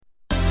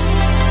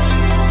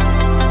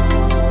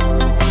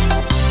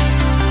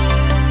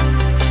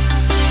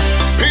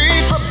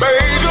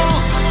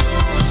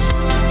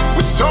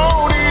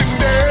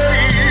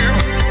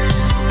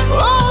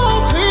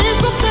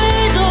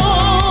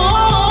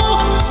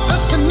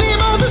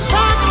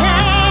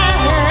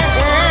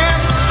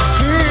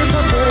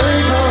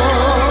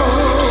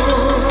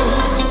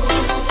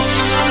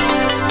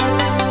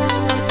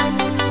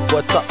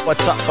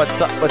What's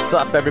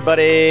up,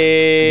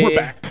 everybody? We're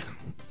back.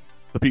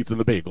 The pizza and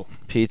the bagel.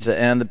 Pizza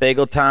and the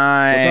bagel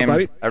time. What's up,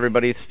 buddy?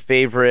 Everybody's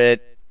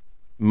favorite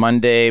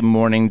Monday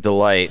morning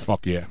delight.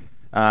 Fuck yeah.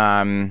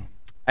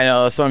 I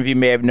know some of you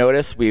may have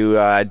noticed we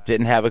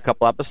didn't have a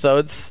couple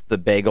episodes. The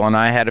bagel and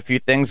I had a few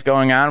things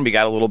going on. We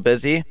got a little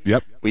busy.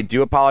 Yep. We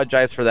do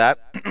apologize for that.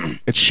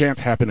 It shan't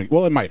happen.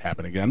 Well, it might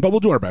happen again, but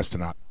we'll do our best to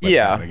not let it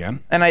happen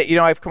again. And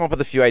I've come up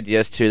with a few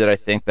ideas too that I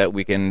think that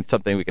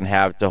something we can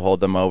have to hold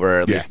them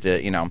over. At least,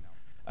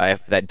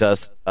 if that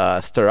does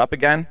stir up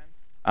again.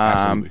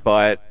 Absolutely.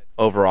 But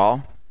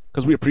overall,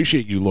 because we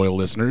appreciate you, loyal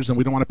listeners, and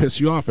we don't want to piss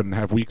you off and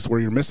have weeks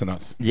where you're missing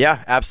us.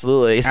 Yeah,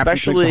 absolutely.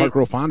 Especially thanks to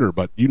Heartgrow Founder,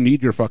 but you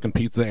need your fucking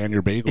pizza and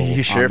your bagel.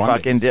 You sure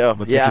fucking do.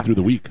 Let's get you through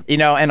the week.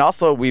 And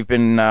also we've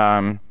been.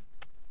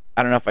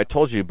 I don't know if I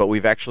told you, but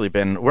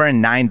we're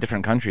in 9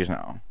 different countries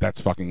now.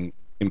 That's fucking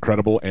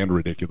incredible and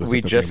ridiculous. We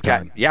at the same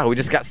time. we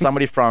just got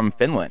somebody from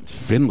Finland.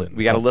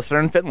 We got a listener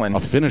in Finland. A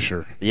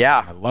finisher.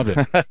 Yeah, I love it.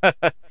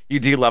 You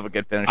do love a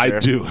good finisher. I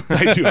do.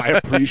 I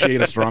appreciate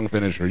a strong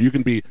finisher. You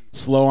can be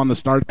slow on the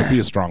start, but be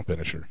a strong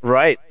finisher.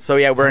 Right. So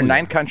yeah, we're in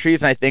 9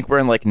 countries, and I think we're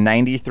in like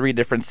 93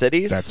 different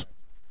cities.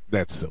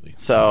 That's silly.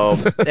 So,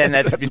 and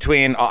that's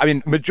between. I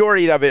mean,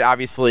 majority of it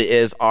obviously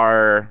is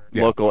our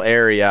local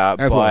area,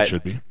 as well it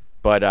should be.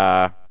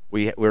 But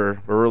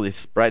we're really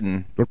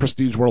spreading. We're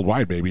prestige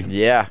worldwide, baby.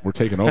 Yeah, we're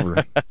taking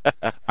over.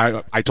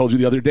 I told you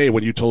the other day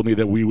when you told me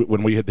that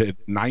when we had hit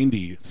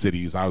 90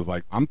 cities, I was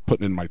like, I'm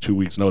putting in my 2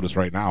 weeks notice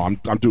right now.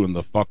 I'm doing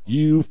the fuck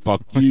you,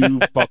 fuck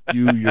you,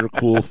 you're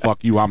cool,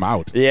 fuck you, I'm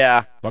out.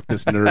 Yeah. Fuck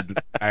this nerd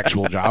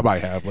actual job I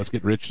have. Let's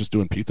get rich just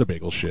doing pizza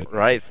bagel shit.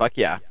 Right. Fuck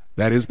yeah.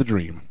 That is the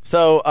dream.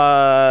 So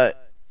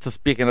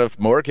speaking of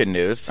more good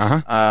news,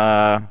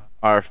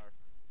 our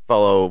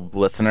fellow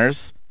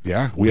listeners.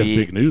 Yeah, we have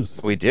big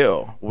news. We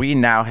do. We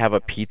now have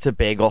a pizza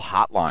bagel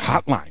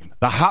hotline.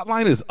 The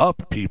hotline is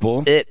up,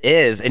 people. It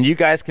is. And you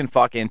guys can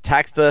fucking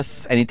text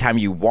us anytime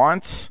you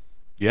want.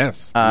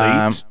 Yes.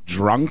 Late,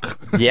 drunk.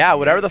 Yeah,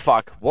 whatever the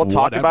fuck. We'll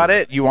talk about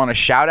it. You want a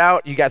shout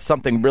out? You got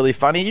something really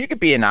funny? You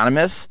could be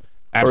anonymous.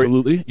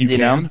 Absolutely. You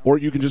can. Or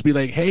you can just be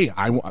like, hey,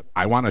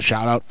 I want a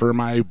shout out for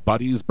my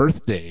buddy's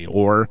birthday.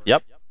 Or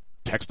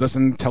text us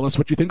and tell us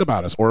what you think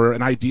about us, or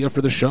an idea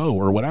for the show,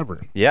 or whatever.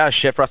 Yeah,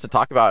 shit for us to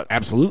talk about.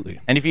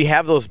 Absolutely. And if you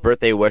have those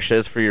birthday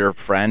wishes for your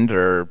friend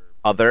or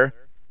other,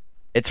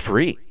 it's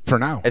free. For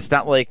now. It's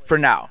not like, for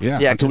now. Yeah,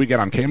 until we get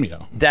on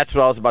Cameo. That's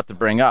what I was about to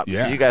bring up.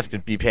 Yeah. So you guys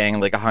could be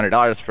paying like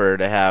 $100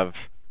 to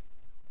have,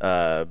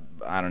 I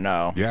don't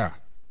know. Yeah.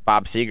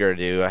 Bob Seger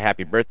do a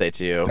happy birthday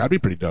to you. That'd be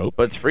pretty dope.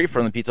 But it's free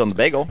from the pizza and the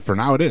bagel. For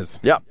now it is.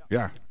 Yep.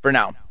 Yeah. For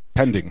now.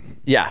 Pending.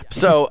 Yeah.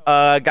 So,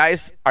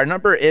 guys, our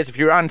number is, if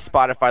you're on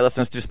Spotify,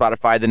 listeners to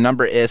Spotify, the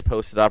number is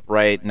posted up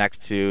right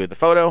next to the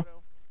photo.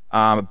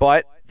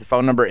 But the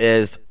phone number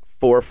is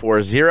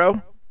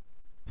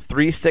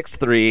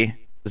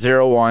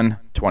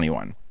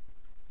 440-363-0121.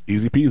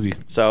 Easy peasy.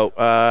 So,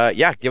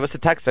 give us a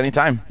text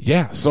anytime.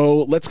 Yeah. So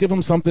let's give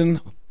them something.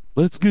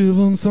 Let's give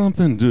them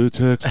something to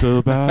text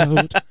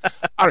about.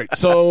 All right,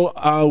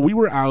 so we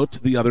were out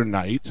the other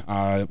night,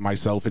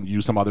 myself and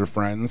you, some other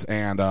friends,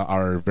 and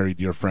our very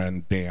dear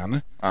friend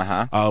Dan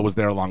was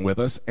there along with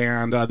us.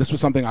 And this was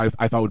something I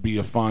thought would be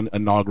a fun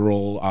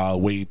inaugural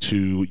way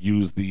to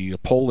use the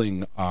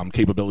polling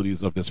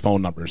capabilities of this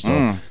phone number.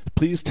 So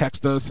please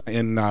text us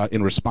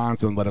in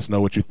response and let us know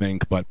what you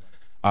think. But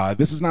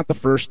this is not the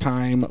first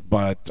time,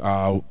 but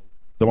the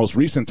most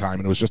recent time,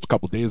 and it was just a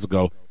couple days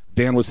ago.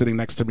 Dan was sitting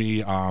next to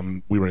me.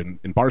 We were in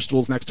bar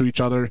stools next to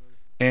each other,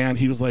 and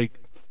he was like,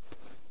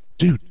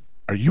 dude,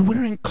 are you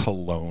wearing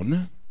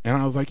cologne? And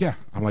I was like, yeah.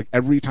 I'm like,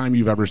 every time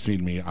you've ever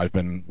seen me, I've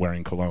been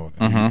wearing cologne.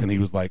 And he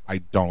was like,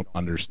 I don't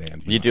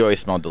understand you. You do always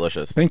smell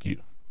delicious. Thank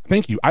you.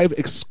 I have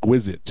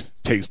exquisite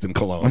taste in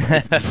cologne.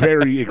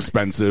 Very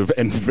expensive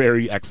and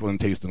very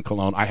excellent taste in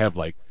cologne. I have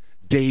like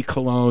day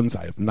colognes.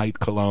 I have night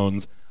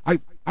colognes.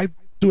 I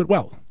do it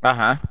well.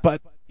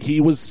 But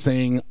he was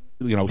saying,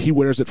 he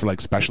wears it for like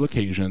special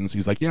occasions.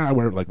 He's like, yeah, I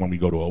wear it like when we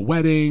go to a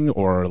wedding,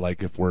 or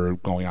like if we're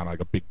going on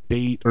like a big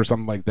date or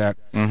something like that.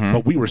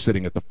 But we were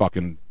sitting at the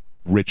fucking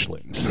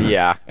Richland.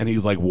 Yeah. And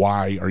he's like,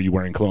 why are you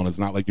wearing cologne? It's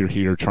not like you're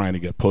here trying to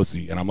get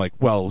pussy. And I'm like,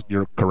 well,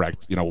 you're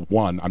correct.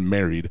 One, I'm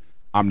married.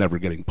 I'm never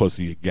getting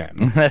pussy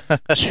again.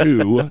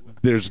 2,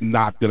 there's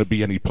not going to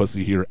be any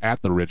pussy here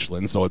at the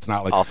Richland, so it's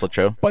not like... Also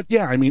true. But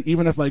yeah, I mean,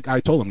 even if like I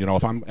told him,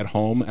 if I'm at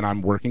home and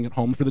I'm working at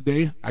home for the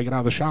day, I get out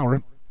of the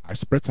shower, I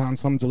spritz on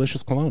some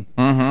delicious cologne.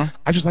 I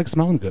just like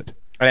smelling good.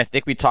 And I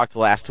think we talked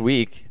last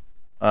week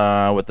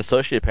with the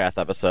sociopath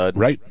episode,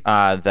 right?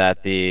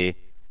 That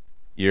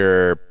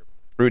your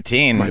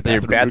routine,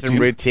 your bathroom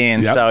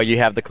routine. Yep. So you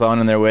have the cologne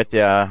in there with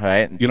you,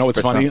 right?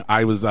 It's funny.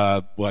 I was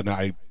when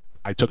I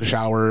took a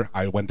shower.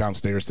 I went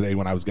downstairs today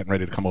when I was getting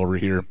ready to come over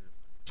here,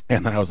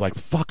 and then I was like,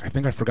 "Fuck! I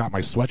think I forgot my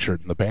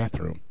sweatshirt in the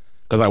bathroom,"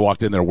 because I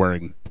walked in there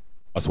wearing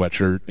a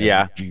sweatshirt,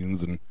 and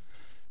jeans, and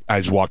I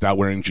just walked out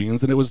wearing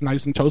jeans, and it was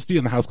nice and toasty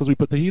in the house because we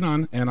put the heat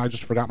on, and I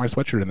just forgot my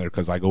sweatshirt in there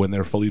because I go in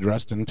there fully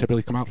dressed and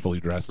typically come out fully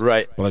dressed.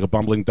 Right. But like a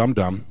bumbling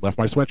dum-dum, left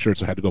my sweatshirt,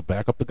 so I had to go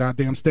back up the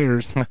goddamn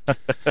stairs.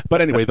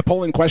 But anyway, the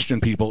polling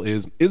question, people,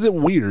 is it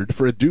weird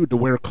for a dude to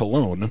wear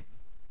cologne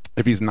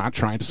if he's not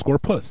trying to score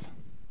puss?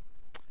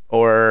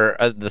 Or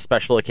the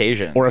special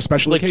occasion. Or a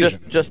special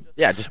occasion. Just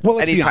well,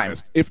 let's be anytime.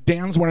 honest. If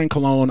Dan's wearing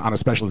cologne on a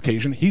special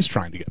occasion, he's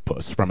trying to get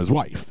puss from his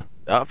wife.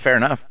 Oh, fair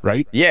enough.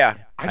 Right? Yeah.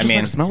 I just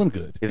like smelling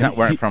good. He's not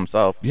wearing it for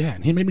himself. Yeah,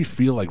 and he made me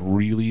feel like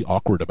really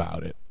awkward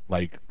about it.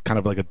 Like kind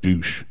of like a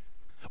douche.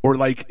 Or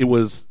like it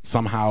was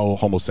somehow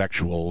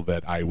homosexual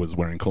that I was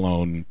wearing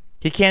cologne.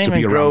 He can't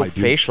even grow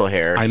facial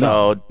hair, I know.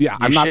 So yeah,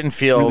 you shouldn't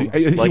feel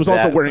really, He like was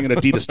that. also wearing an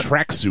Adidas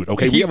tracksuit,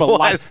 okay? We have a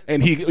lot.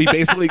 And he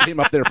basically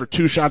came up there for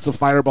 2 shots of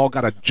Fireball,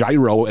 got a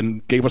gyro,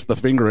 and gave us the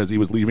finger as he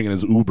was leaving in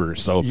his Uber.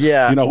 So,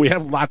 yeah. we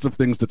have lots of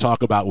things to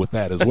talk about with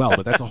that as well,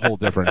 but that's a whole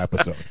different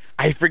episode.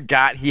 I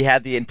forgot he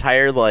had the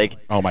entire,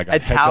 oh my God,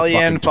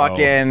 Italian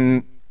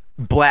fucking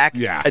black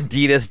Yeah.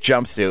 Adidas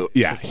jumpsuit.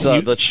 Yeah.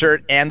 The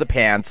shirt and the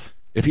pants.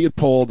 If he had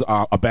pulled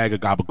a bag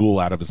of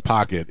gabagool out of his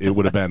pocket, it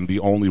would have been the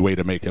only way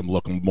to make him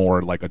look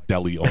more like a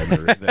deli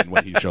owner than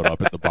when he showed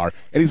up at the bar.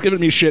 And he's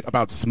giving me shit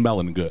about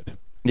smelling good.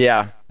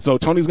 Yeah. So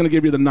Tony's going to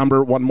give you the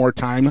number one more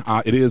time.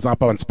 It is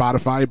up on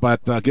Spotify,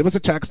 but give us a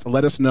text.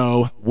 Let us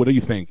know. What do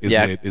you think?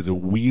 Is it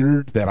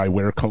weird that I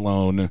wear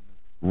cologne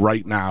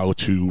right now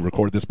to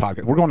record this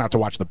podcast? We're going out to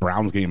watch the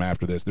Browns game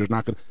after this. There's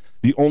not going to...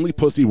 The only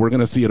pussy we're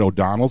going to see at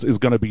O'Donnell's is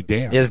going to be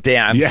Dan. Is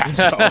Dan. Yeah,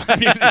 so I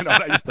mean,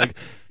 what I mean? Like,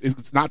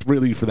 it's not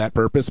really for that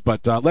purpose,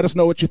 but let us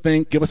know what you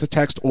think. Give us a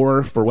text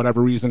or, for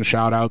whatever reason,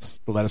 shout-outs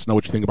to let us know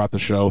what you think about the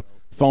show.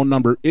 Phone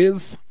number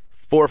is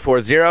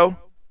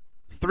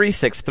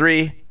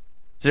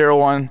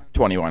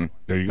 440-363-0121.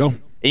 There you go.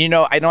 And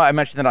I know I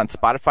mentioned that on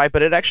Spotify,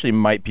 but it actually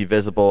might be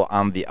visible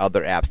on the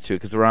other apps too,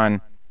 because we're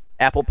on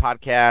Apple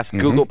Podcasts,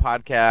 Google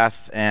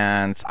Podcasts,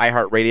 and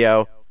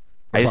iHeartRadio.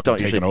 I just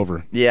don't usually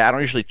over. Yeah, I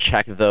don't usually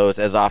check those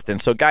as often.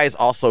 So, guys,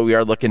 also we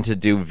are looking to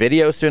do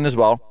video soon as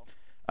well,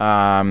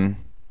 and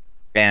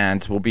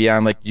we'll be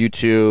on like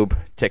YouTube,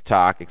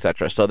 TikTok,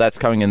 etc. So that's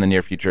coming in the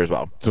near future as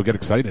well. So get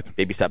excited.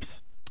 Baby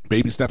steps.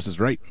 Baby steps is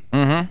right.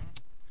 Mm-hmm.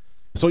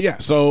 So yeah,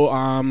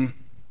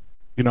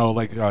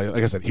 like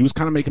I said, he was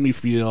kind of making me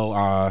feel,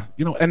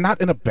 and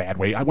not in a bad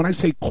way. When I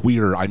say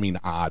queer, I mean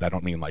odd. I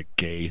don't mean like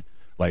gay.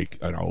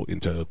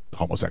 Into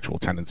homosexual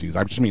tendencies.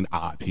 I just mean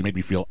odd. He made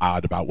me feel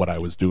odd about what I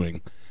was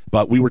doing.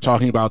 But we were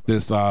talking about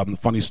this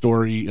funny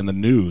story in the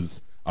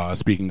news,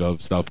 speaking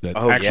of stuff that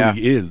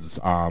is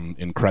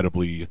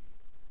incredibly,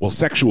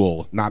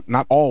 sexual.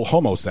 Not all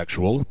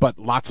homosexual, but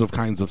lots of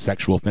kinds of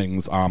sexual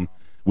things,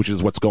 which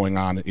is what's going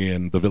on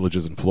in the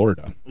villages in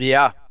Florida.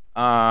 Yeah.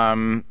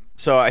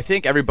 So I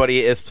think everybody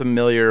is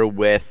familiar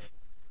with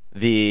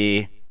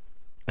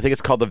I think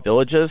it's called The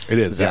Villages. It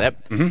is that yeah.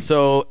 it? Mm-hmm.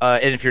 So,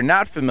 and if you're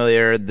not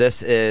familiar,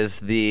 this is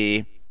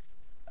the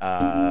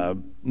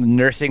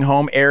nursing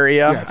home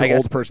area. Yeah, it's an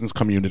old person's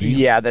community.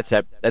 Yeah, that's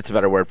it. That's a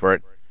better word for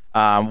it.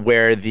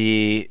 Where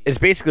it's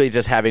basically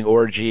just having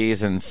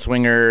orgies and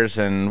swingers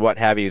and what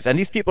have you. And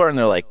these people are in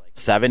their like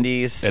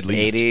 70s,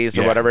 80s,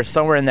 or whatever,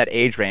 somewhere in that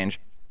age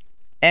range,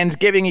 and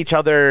giving each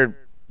other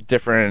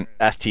different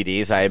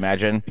STDs, I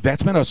imagine.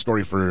 That's been a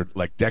story for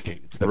like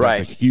decades. Right.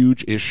 That's a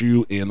huge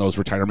issue in those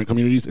retirement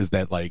communities, is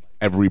that like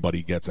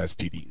everybody gets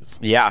STDs.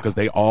 Yeah. Because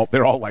they're all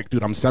like,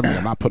 dude, I'm 70,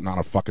 I'm not putting on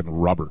a fucking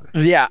rubber.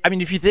 Yeah. I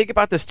mean, if you think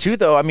about this too,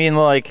 though, I mean,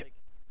 like,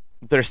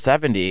 they're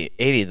 70,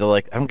 80, they're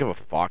like, I don't give a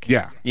fuck.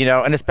 Yeah.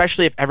 And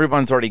especially if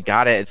everyone's already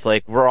got it, it's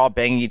like, we're all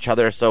banging each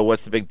other, so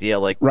what's the big deal?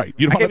 Like, right.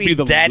 You don't want to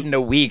be dead in a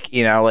week,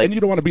 like. And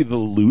you don't want to be the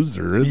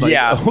loser. Like,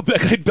 that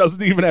guy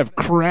doesn't even have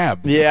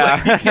crabs.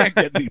 Yeah. Like, he can't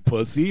get any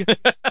pussy.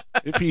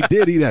 If he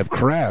did, he'd have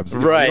crabs.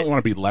 Right. You don't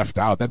want to be left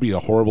out. That'd be a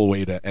horrible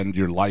way to end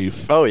your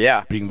life. Oh,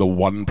 yeah. Being the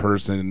one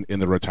person in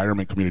the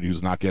retirement community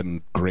who's not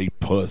getting great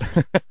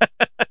puss.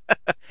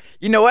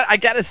 You know what? I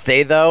gotta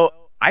say, though,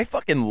 I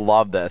fucking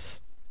love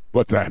this.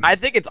 What's that? I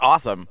think it's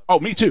awesome. Oh,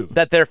 me too.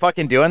 That they're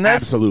fucking doing this.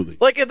 Absolutely.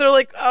 Like, if they're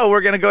like, oh,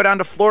 we're going to go down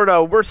to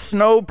Florida. We're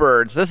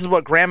snowbirds. This is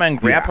what grandma and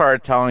grandpa are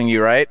telling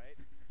you, right?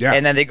 Yeah.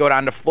 And then they go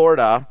down to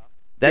Florida.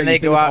 Then they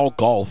go out. It's all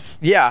golf.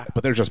 Yeah.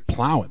 But they're just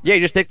plowing. Yeah, you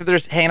just think that they're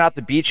just hanging out at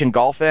the beach and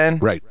golfing.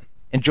 Right.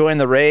 Enjoying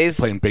the rays.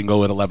 Playing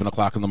bingo at 11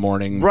 o'clock in the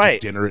morning. Right.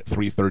 Dinner at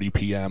 3:30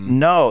 p.m.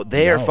 No,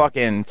 they are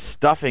fucking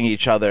stuffing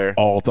each other.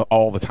 All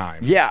the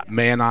time. Yeah.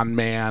 Man on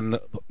man,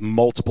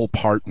 multiple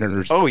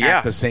partners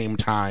at the same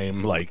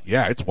time. Like,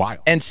 yeah, it's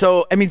wild. And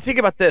so, I mean, think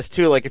about this,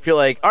 too. Like, if you're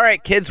like, all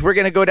right, kids, we're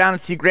going to go down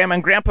and see grandma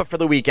and grandpa for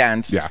the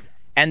weekend. Yeah.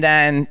 And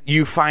then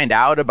you find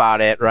out about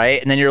it, right?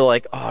 And then you're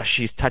like, oh,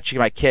 she's touching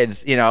my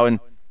kids,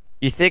 and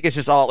you think it's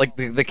just all, like,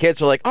 the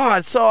kids are like, oh,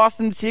 it's so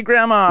awesome to see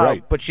grandma.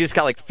 Right. But she just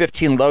got, like,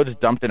 15 loads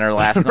dumped in her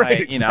last right,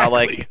 night, exactly.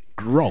 like.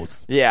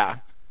 Gross. Yeah.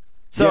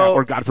 So,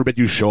 or God forbid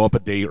you show up a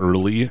day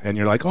early and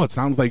you're like, oh, it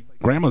sounds like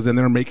grandma's in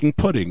there making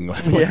pudding.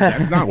 Like,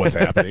 that's not what's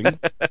happening.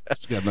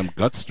 She's got them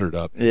guts stirred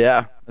up.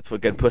 Yeah, that's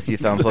what good pussy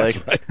sounds like.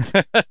 That's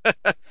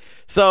right.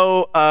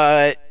 So,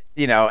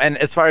 and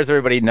as far as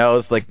everybody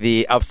knows, like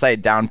the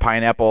upside down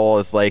pineapple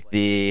is like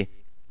the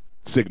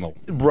signal,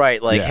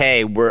 right? Like,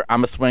 hey,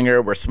 I'm a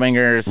swinger, we're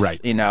swingers, right?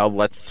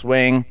 Let's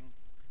swing.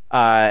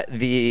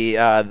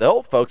 The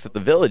old folks at the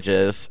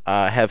Villages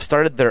have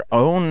started their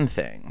own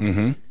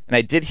thing, and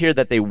I did hear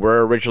that they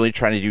were originally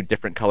trying to do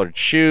different colored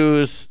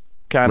shoes,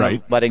 kind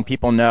of letting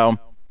people know,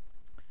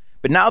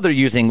 but now they're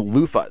using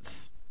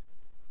loofahs,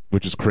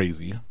 which is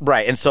crazy,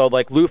 right? And so,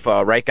 like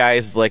loofah, right,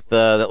 guys, like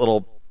that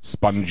little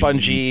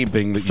spongy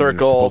thing that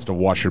circle you're supposed to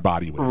wash your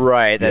body with,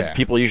 right? That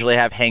people usually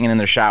have hanging in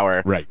their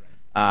shower, right?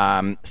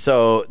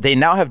 So they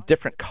now have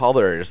different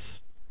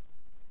colors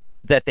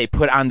that they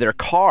put on their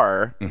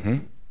car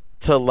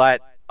to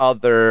let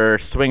other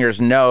swingers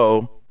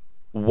know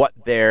what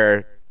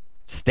their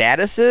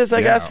status is,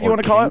 I guess, if you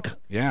want to call it.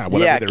 Yeah,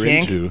 whatever they're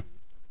kink. into.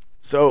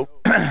 So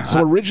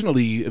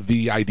originally,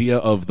 the idea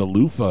of the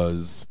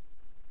loofahs,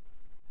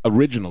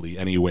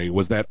 anyway,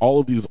 was that all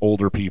of these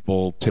older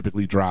people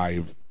typically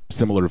drive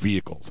similar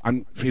vehicles.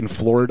 I'm in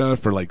Florida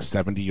for like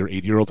 70 or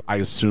 80-year-olds. I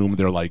assume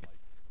they're like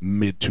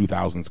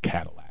mid-2000s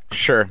Cadillacs.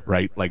 Sure.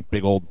 Right? Like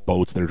big old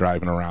boats they're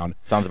driving around.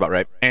 Sounds about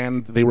right.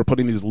 And they were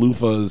putting these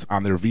loofahs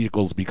on their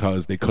vehicles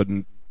because they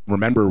couldn't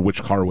remember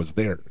which car was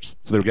theirs.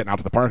 So they were getting out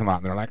to the parking lot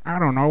and they're like, I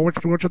don't know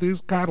which of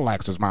these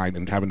Cadillacs is mine,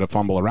 and having to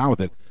fumble around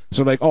with it.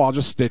 So like, I'll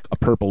just stick a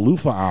purple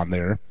loofah on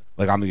there,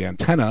 like on the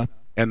antenna,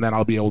 and then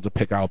I'll be able to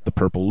pick out the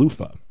purple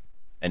loofah.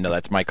 And know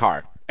that's my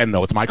car. And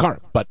know it's my car.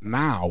 But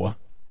now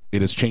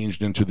it has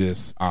changed into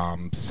this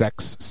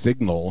sex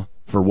signal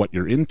for what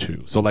you're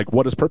into. So like,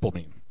 what does purple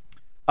mean?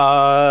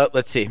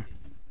 Let's see.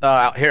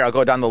 Here, I'll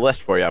go down the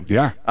list for you.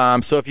 Yeah.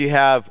 So if you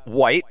have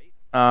white,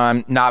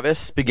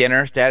 novice,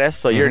 beginner status,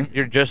 so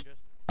you're just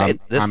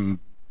I'm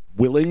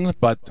willing,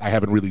 but I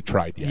haven't really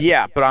tried yet.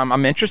 Yeah, but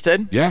I'm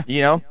interested.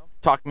 Yeah.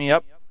 Talk me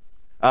up.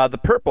 The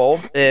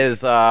purple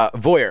is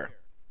voyeur.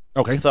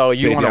 Okay. So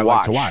you want to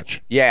watch. Like to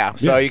watch. Yeah.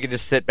 So you can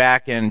just sit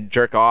back and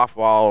jerk off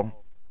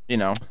while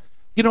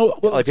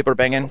like people are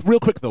banging.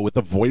 Real quick though, with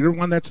the voyeur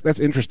one, that's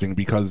interesting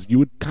because you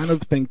would kind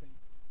of think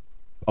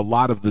a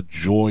lot of the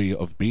joy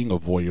of being a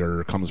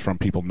voyeur comes from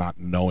people not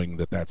knowing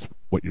that that's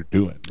what you're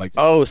doing. Like,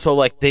 so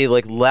like they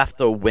like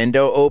left a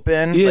window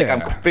open. Yeah. Like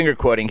I'm finger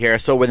quoting here,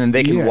 so then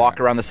they can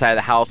walk around the side of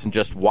the house and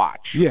just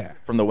watch. Yeah.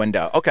 From the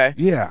window. Okay.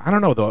 Yeah, I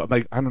don't know though.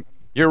 Like, I don't.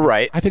 You're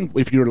right. I think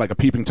if you're like a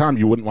peeping Tom,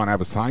 you wouldn't want to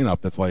have a sign up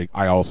that's like,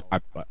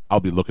 I'll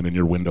be looking in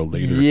your window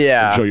later.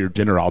 Yeah. Show your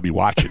dinner. I'll be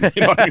watching.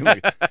 You know what I mean?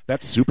 Like,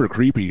 that's super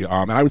creepy.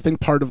 And I would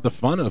think part of the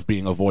fun of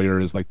being a voyeur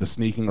is like the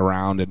sneaking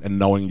around and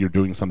knowing you're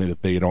doing something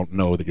that they don't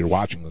know that you're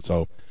watching.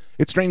 So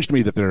it's strange to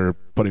me that they're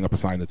putting up a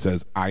sign that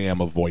says, I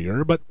am a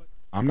voyeur, but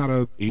I'm not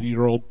a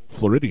 80-year-old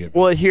Floridian.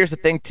 Well, here's the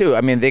thing too.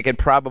 I mean, they could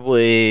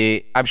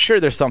probably, I'm sure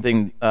there's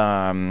something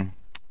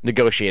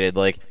negotiated.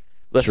 Like,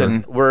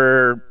 listen,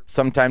 we're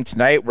sometime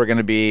tonight, we're going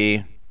to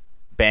be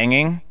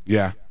banging.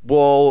 Yeah.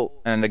 We'll,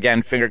 and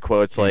again, finger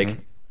quotes, like,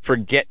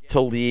 forget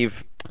to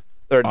leave,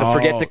 or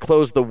forget to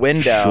close the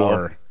window.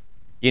 Sure.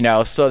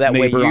 So that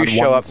Neighbor way you on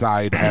show one up.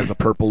 side has a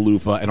purple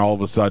loofah, and all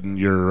of a sudden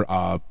your,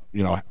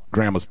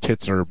 grandma's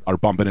tits are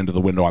bumping into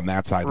the window on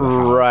that side of the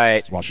house.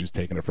 Right. While she's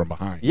taking it from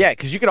behind. Yeah,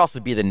 because you could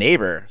also be the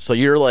neighbor. So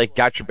you're like,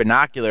 got your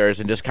binoculars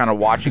and just kind of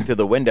watching through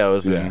the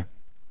windows and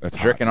that's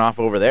jerking off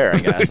over there, I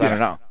guess. I don't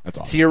know. That's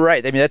awesome. So you're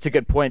right. I mean, that's a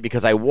good point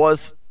because I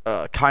was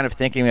kind of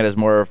thinking it as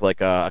more of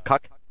like a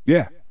cuck.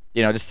 Yeah.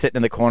 Just sitting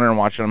in the corner and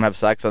watching them have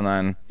sex and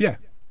then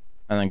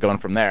going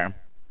from there.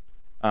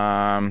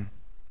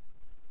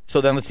 So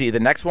then let's see.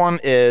 The next one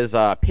is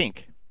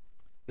pink.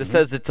 This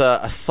says it's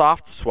a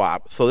soft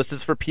swap. So this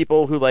is for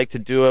people who like to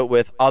do it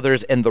with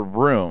others in the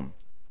room.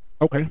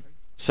 Okay.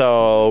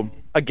 So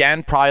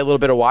again, probably a little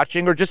bit of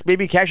watching or just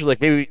maybe casual. Like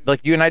maybe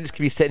like you and I just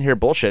could be sitting here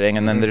bullshitting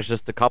and then there's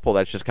just a couple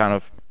that's just kind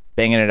of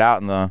banging it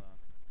out in the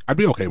I'd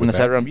be okay with the that.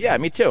 side room. Yeah,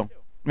 me too.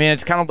 I mean,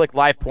 it's kind of like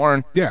live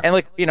porn. Yeah. And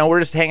like, we're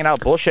just hanging out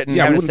bullshitting. Yeah, we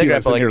having a wouldn't be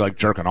cigarette, sitting but, here like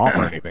jerking off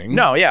or anything.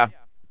 No, yeah.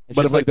 It's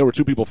but just if like there were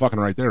two people fucking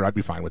right there, I'd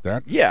be fine with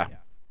that. Yeah.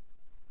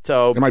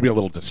 So it might be a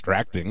little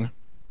distracting.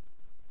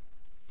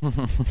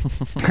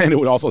 And it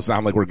would also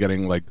sound like we're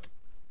getting like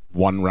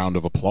one round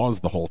of applause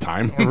the whole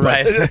time.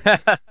 Right.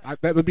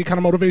 That would be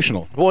kind of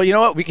motivational. Well, you know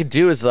what we could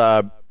do is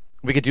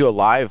we could do a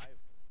live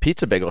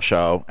pizza bagel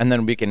show and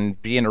then we can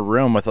be in a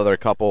room with other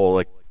couple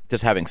like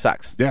just having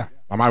sex. Yeah.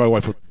 My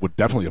wife would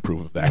definitely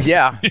approve of that.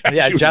 Yeah.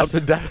 Yeah,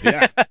 Justin.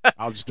 Yeah.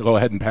 I'll just go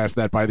ahead and pass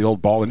that by the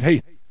old ball. And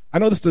hey, I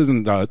know this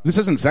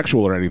isn't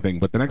sexual or anything,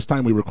 but the next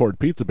time we record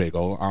Pizza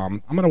Bagel,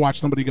 I'm going to watch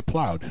somebody get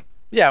plowed.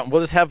 Yeah,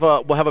 we'll just have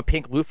a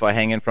pink loofah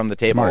hanging from the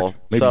table. Smart.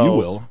 Maybe you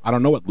will. I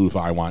don't know what loofah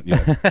I want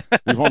yet.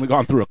 We've only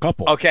gone through a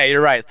couple. Okay,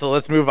 you're right. So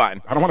let's move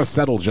on. I don't want to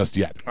settle just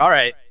yet. All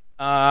right.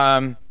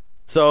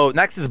 So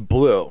next is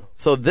blue.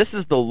 So this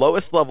is the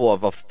lowest level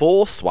of a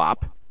full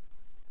swap.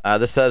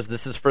 This says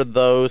this is for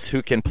those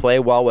who can play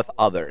well with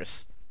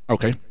others.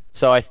 Okay.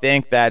 So I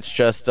think that's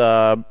just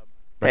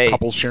hey,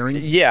 couple sharing?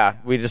 Yeah,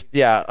 we just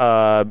like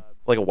a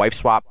wife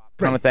swap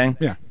kind of thing.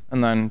 Yeah.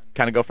 And then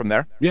kind of go from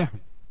there. Yeah.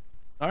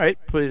 All right,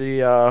 pretty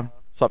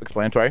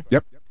self-explanatory.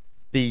 Yep.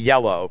 The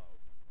yellow.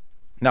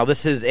 Now,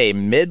 this is a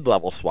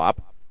mid-level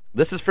swap.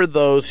 This is for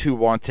those who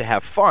want to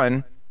have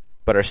fun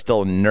but are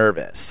still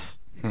nervous.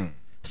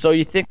 So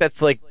you think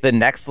that's like the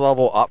next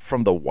level up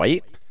from the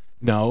white?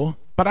 No,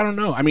 but I don't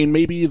know. I mean,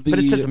 maybe But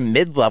it says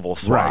mid-level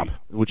swap. Right,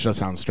 which does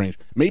sound strange.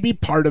 Maybe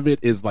part of it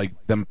is like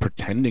them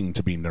pretending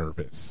to be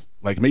nervous.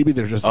 Like maybe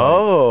they're just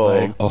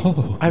I've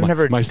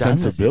never my done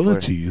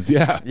sensibilities. This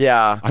before.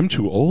 Yeah. I'm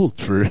too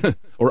old for,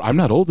 or I'm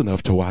not old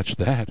enough to watch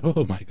that.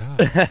 Oh my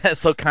god.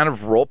 So kind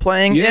of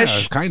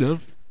role-playing-ish? Yeah, kind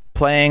of.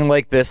 Playing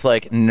like this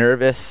like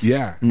nervous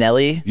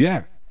Nelly?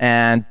 Yeah.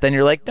 And then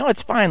you're like, no,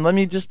 it's fine. Let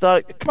me just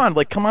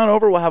come on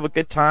over. We'll have a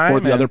good time. Or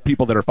the other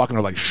people that are fucking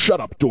are like, shut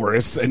up,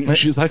 Doris. And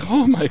she's like,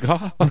 oh my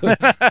god.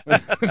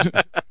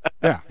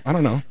 Yeah, I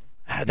don't know.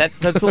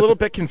 That's a little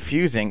bit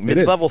confusing.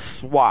 Mid-level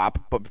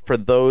swap, but for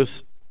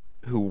those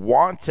who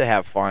want to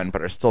have fun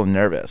but are still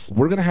nervous.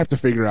 We're gonna have to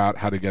figure out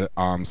how to get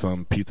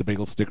some pizza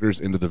bagel stickers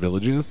into the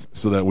villages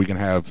so that we can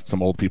have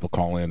some old people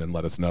call in and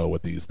let us know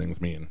what these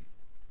things mean.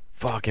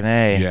 Fucking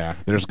A. Yeah,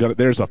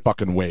 there's a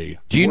fucking way.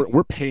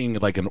 We're paying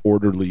like an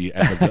orderly.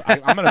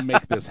 I'm gonna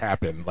make this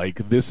happen.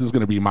 Like this is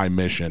gonna be my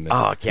mission.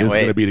 Oh, I can't wait. This is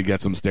gonna be to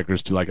get some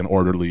stickers to like an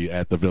orderly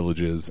at the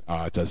villages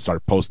to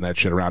start posting that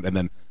shit around, and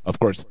then of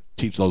course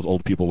teach those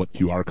old people what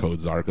QR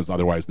codes are, because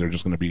otherwise they're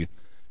just gonna be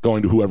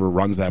going to whoever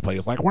runs that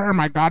place like, where are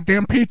my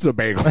goddamn pizza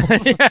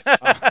bagels?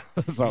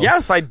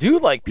 Yes, I do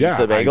like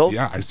pizza bagels.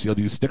 I see all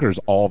these stickers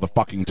all the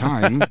fucking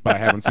time, but I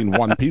haven't seen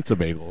one pizza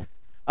bagel.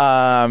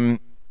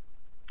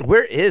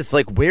 Where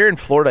in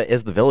Florida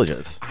is the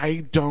villages?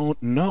 I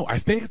don't know. I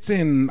think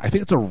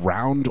it's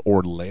around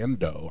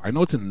Orlando. I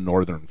know it's in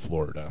northern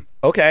Florida.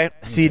 Okay.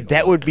 See,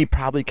 that would be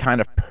probably kind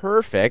of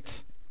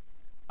perfect.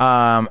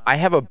 I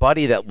have a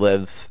buddy that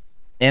lives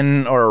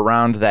in or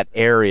around that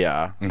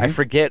area. I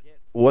forget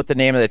what the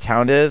name of the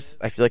town is.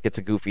 I feel like it's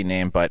a goofy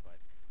name, but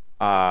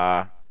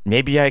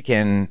maybe I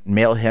can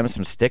mail him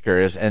some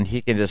stickers and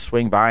he can just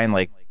swing by and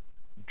like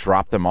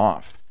drop them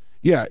off.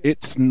 Yeah,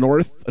 it's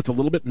north. It's a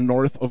little bit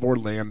north of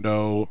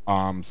Orlando,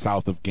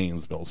 south of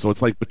Gainesville. So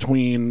it's like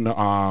between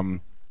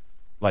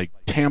like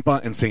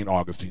Tampa and St.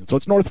 Augustine. So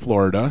it's North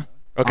Florida.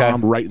 Okay.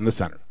 Right in the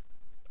center.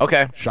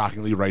 Okay.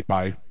 Shockingly, right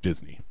by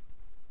Disney.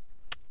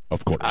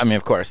 Of course. I mean,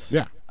 of course.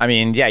 Yeah. I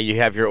mean, yeah, you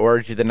have your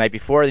orgy the night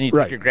before, then you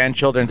take your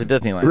grandchildren to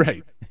Disneyland.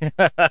 Right.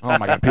 Oh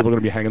my god, people are going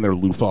to be hanging their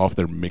loofah off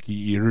their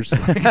Mickey ears.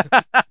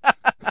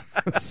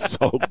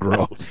 So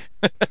gross.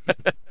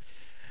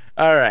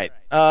 All right.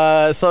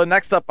 So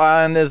next up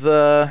on is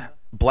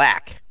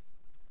black.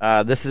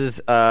 This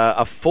is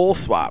a full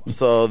swap.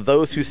 So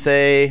those who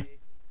say,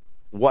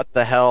 what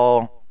the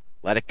hell,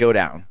 let it go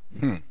down.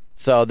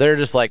 So they're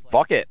just like,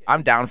 fuck it.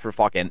 I'm down for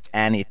fucking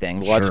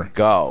anything. Let's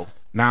go.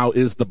 Now,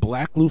 is the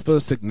black loofah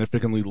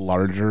significantly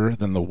larger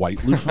than the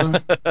white loofah?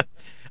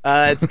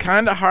 It's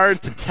kind of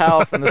hard to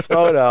tell from this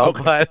photo,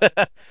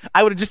 but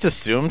I would just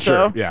assume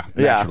so. Yeah,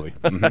 naturally.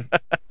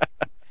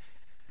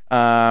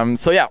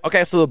 So yeah,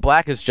 okay. So the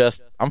black is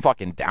just, I'm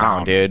fucking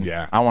down, dude.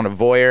 Yeah, I want a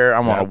voyeur. I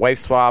want a wife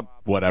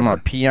swap. Whatever. I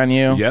want to pee on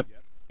you. Yep.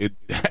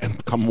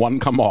 And come one,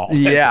 come all.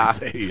 Yeah.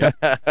 As they say. Yep.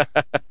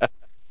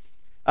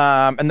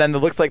 And then it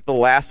looks like the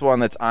last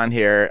one that's on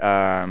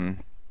here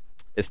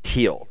is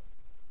teal.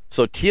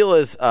 So teal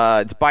is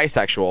it's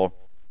bisexual,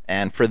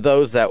 and for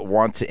those that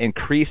want to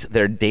increase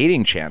their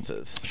dating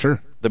chances,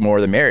 the more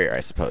the merrier,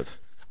 I suppose.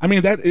 I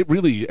mean, that it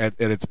really at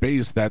its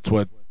base, that's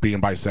what being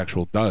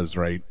bisexual does,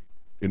 right?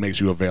 It makes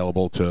you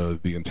available to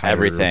the entire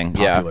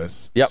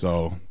populace. Yeah. Yep.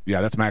 So yeah,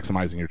 that's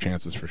maximizing your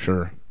chances for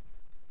sure.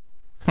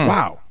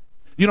 Wow.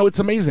 You know, it's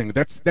amazing.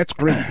 That's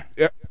great.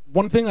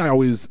 One thing I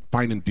always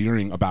find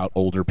endearing about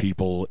older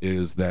people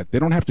is that they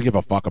don't have to give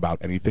a fuck about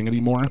anything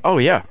anymore. Oh,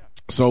 yeah.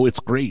 So it's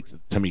great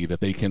to me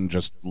that they can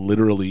just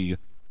literally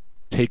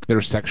take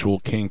their sexual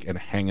kink and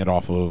hang it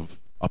off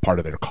of a part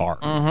of their car.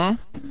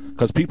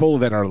 Because people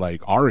that are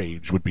like our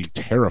age would be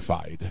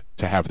terrified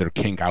to have their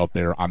kink out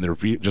there on their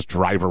just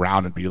drive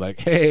around and be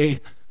like, hey,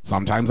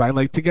 sometimes I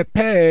like to get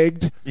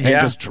pegged, and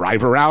just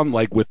drive around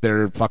like with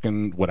their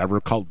fucking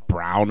whatever called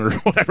brown or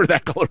whatever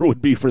that color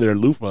would be for their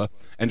loofah,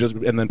 and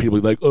then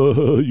people be like,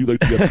 oh, you like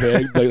to get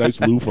pegged, like,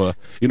 nice loofah.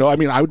 You know, I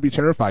mean, I would be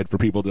terrified for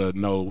people to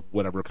know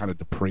whatever kind of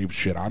depraved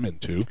shit I'm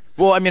into.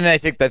 Well, I mean, I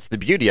think that's the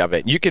beauty of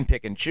it. You can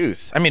pick and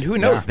choose. I mean, who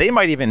knows? They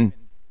might even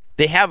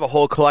they have a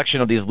whole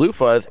collection of these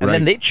loofahs, and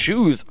then they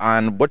choose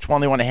on which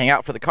one they want to hang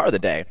out for the car of the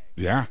day.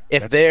 Yeah,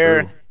 if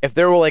they're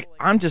like,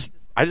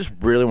 I just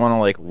really want to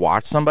like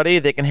watch somebody,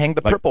 they can hang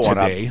the purple one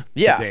up.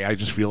 Yeah, today I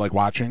just feel like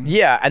watching.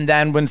 Yeah, and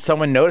then when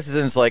someone notices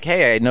and it's like,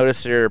 hey, I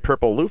noticed your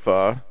purple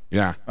loofah.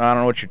 Yeah, I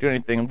don't know what you're doing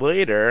anything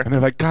later. And they're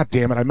like, God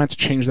damn it, I meant to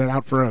change that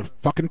out for a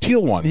fucking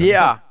teal one.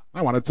 Yeah.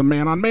 I wanted some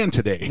man on man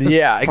today.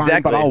 Yeah, Fine,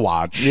 exactly. But I'll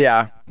watch.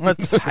 Yeah. I mean, I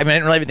didn't really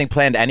have anything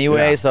planned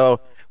anyway,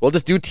 so we'll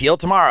just do teal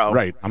tomorrow.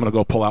 Right. I'm going to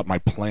go pull out my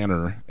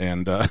planner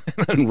and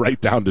write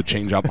down to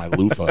change out my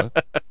loofah.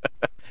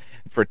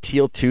 For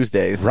Teal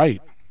Tuesdays.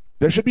 Right.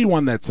 There should be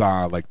one that's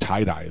like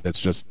tie-dye that's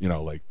just, you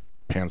know, like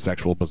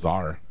pansexual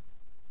bizarre.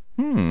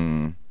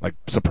 Like,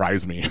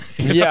 surprise me.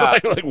 Yeah.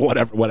 like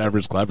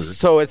whatever's clever.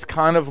 So it's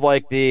kind of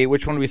like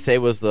which one do we say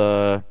was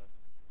the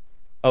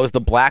Oh, it's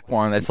the black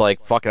one that's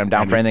like, fucking, I'm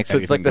down for anything. So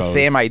it's like the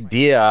same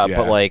idea,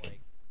 but like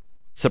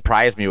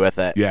surprise me with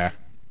it. Yeah.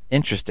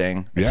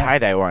 Interesting. The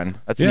tie-dye one.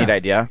 That's a neat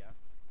idea.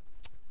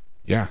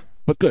 Yeah.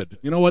 But good.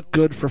 You know what?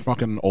 Good for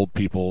fucking old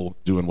people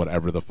doing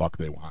whatever the fuck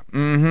they want.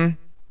 Mm-hmm.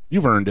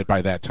 You've earned it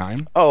by that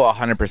time. Oh,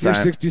 100%. You're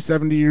 60,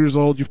 70 years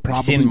old. You've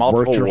probably seen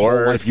multiple worked your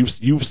wars. whole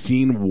life. You've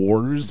seen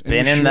wars.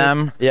 Been in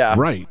them. Yeah.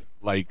 Right.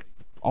 Like,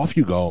 off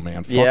you go,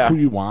 man. Fuck who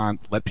you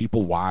want. Let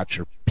people watch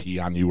or pee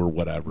on you or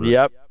whatever.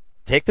 Yep.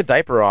 Take the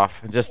diaper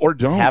off and just or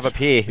don't have a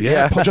pee.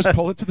 Yeah. Just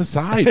pull it to the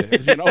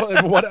side. You know,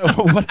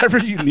 whatever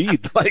you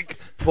need. Like,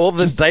 pull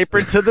the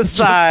diaper to the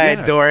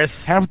side,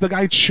 Doris. Have the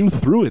guy chew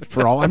through it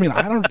for all. I mean,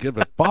 I don't give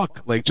a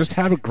fuck. Like, just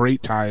have a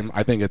great time.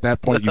 I think at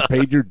that point you've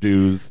paid your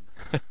dues.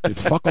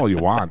 Fuck all you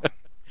want.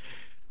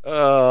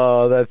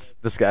 Oh, that's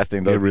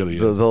disgusting. It really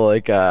is. Those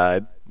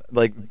are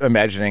like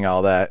imagining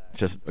all that,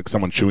 just like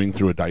someone chewing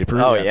through a diaper.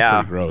 Oh, yeah.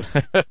 It's pretty gross.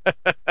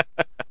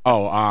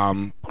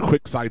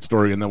 Quick side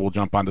story, and then we'll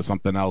jump onto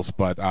something else.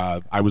 But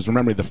I was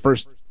remembering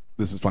this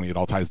is funny, it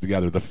all ties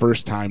together. The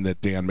first time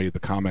that Dan made the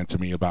comment to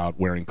me about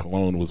wearing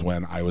cologne was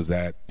when I was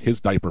at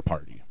his diaper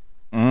party.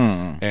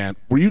 And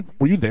were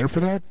you there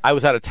for that? I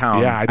was out of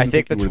town. Yeah, I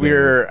think that's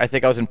weird. I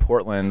think I was in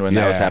Portland when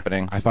that was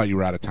happening. I thought you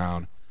were out of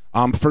town.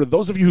 For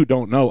those of you who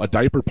don't know, a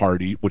diaper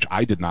party, which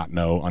I did not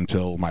know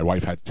until my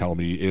wife had to tell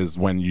me, is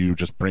when you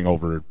just bring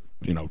over,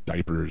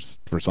 diapers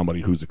for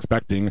somebody who's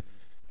expecting,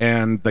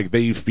 and like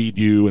they feed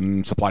you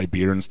and supply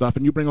beer and stuff,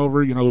 and you bring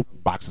over,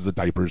 boxes of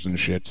diapers and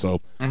shit.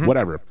 So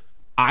whatever.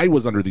 I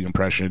was under the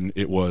impression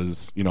it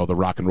was, the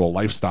rock and roll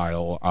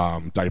lifestyle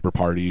diaper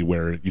party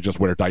where you just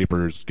wear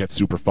diapers, get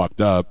super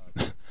fucked up.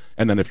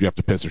 And then if you have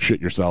to piss or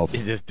shit yourself,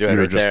 you just do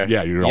it there.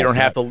 Yeah, you don't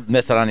have to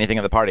miss out on anything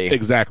at the party.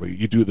 Exactly.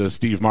 You do the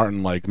Steve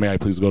Martin, like, may I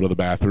please go to the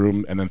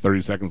bathroom? And then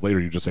 30 seconds later,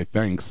 you just say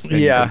thanks and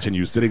you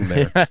continue sitting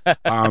there.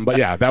 But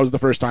yeah, that was the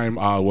first time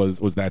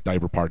was that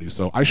diaper party.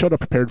 So I showed up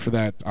prepared for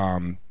that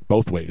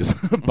both ways.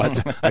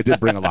 But I did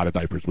bring a lot of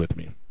diapers with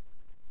me.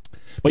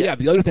 But yeah,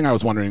 the other thing I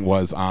was wondering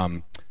was,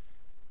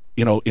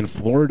 in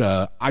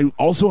Florida, I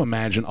also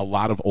imagine a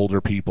lot of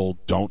older people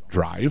don't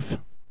drive.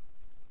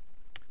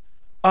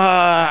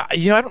 I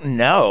don't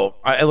know.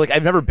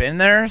 I've never been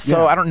there,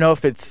 so I don't know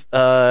if it's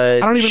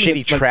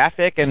shitty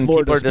traffic and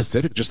Florida people are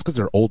specific, just because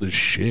they're old as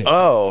shit.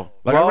 Oh,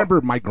 I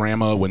remember my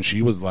grandma when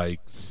she was like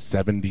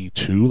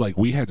 72. Like,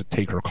 we had to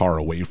take her car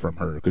away from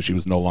her because she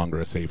was no longer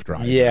a safe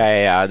driver.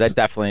 Yeah, that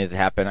definitely needs to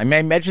happen. I mean, I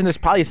imagine there's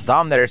probably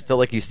some that are still,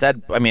 like you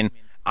said. I mean,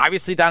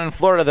 obviously down in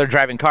Florida they're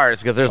driving cars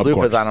because there's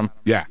loofahs on them.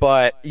 Yeah,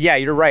 but yeah,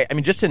 you're right. I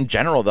mean, just in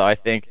general though, I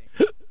think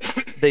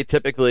they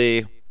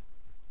typically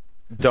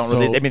don't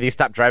really. I mean, they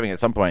stop driving at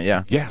some point.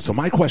 Yeah. Yeah. So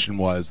my question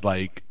was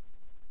like,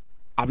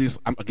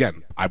 obviously,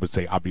 again, I would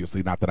say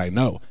obviously not that I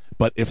know,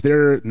 but if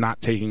they're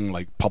not taking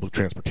like public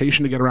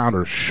transportation to get around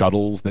or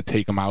shuttles that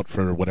take them out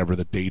for whatever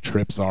the day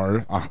trips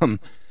are,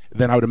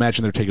 then I would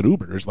imagine they're taking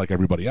Ubers like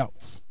everybody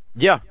else.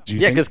 Yeah.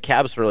 Because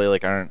cabs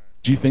really aren't.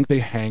 Do you think they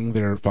hang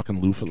their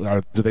fucking loofah?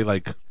 Or do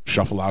they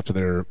shuffle out to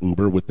their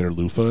Uber with their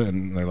loofah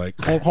and they're like,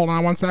 hold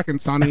on 1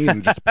 second, Sonny,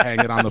 and just hang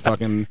it on the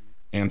fucking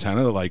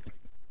antenna? Like,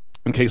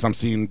 in case I'm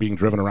seen being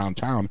driven around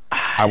town,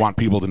 I want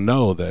people to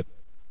know that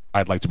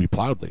I'd like to be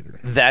plowed later.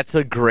 That's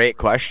a great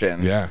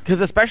question. Yeah.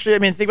 Because especially, I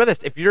mean, think about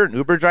this. If you're an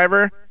Uber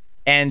driver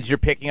and you're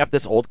picking up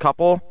this old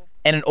couple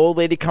and an old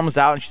lady comes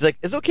out and she's like,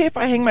 is it okay if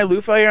I hang my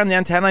loofah here on the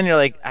antenna? And you're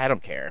like, I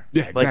don't care.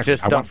 Yeah, exactly.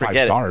 Just don't forget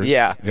 5 stars. it.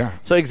 Yeah.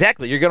 So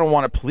exactly. You're going to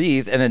want to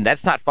please, and then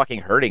that's not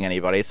fucking hurting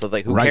anybody. So it's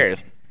like, who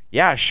cares?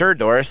 Yeah, sure,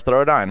 Doris.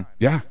 Throw it on.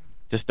 Yeah.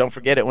 Just don't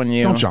forget it when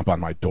you... Don't jump on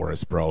my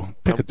Doris, bro.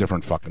 Pick a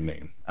different fucking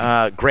name.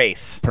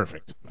 Grace.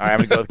 Perfect. All right, I'm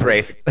going to go with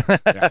Grace.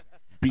 Yeah.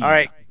 All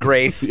right,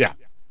 Grace. Yeah.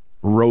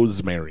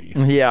 Rosemary.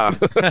 Yeah.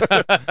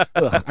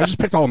 I just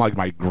picked all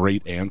my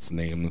great aunt's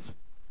names.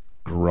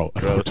 Gross.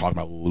 We're talking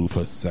about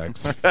loofah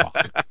sex.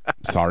 Fuck.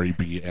 Sorry,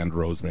 B and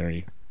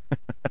Rosemary.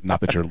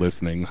 Not that you're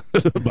listening,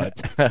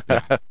 but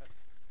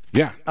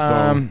yeah.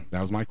 So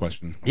that was my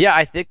question. Yeah,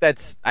 I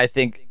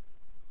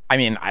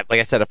mean, like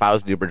I said, if I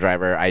was an Uber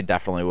driver, I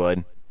definitely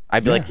would.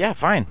 I'd be like, yeah,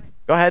 fine.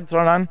 Go ahead,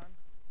 throw it on.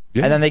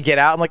 Yeah. And then they get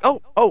out. I'm like,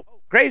 oh,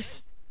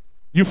 Grace.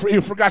 You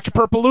forgot your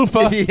purple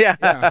loofah.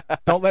 Yeah.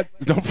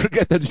 Don't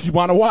forget that you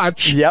want to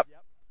watch. Yep.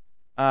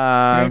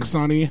 Thanks,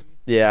 Sonny.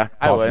 Yeah.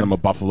 Toss them a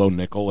buffalo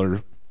nickel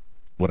or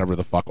whatever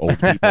the fuck old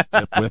people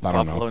tip with. I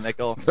don't know. Buffalo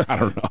nickel. I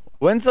don't know.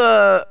 When's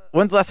the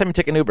last time you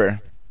took an Uber?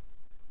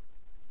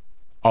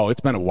 Oh, it's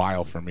been a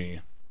while for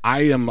me.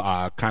 I am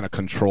kind of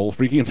control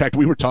freaky. In fact,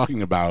 we were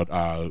talking about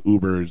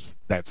Ubers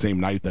that same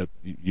night that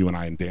you and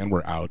I and Dan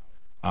were out.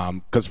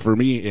 Because for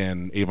me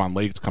in Avon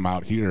Lake to come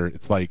out here,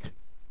 it's like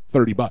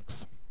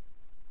 $30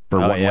 for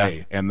one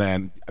way, and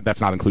then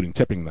that's not including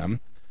tipping them.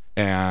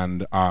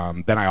 And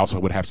then I also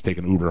would have to take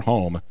an Uber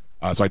home.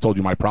 So I told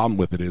you my problem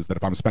with it is that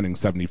if I'm spending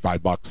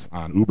 $75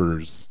 on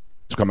Ubers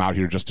to come out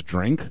here just to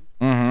drink,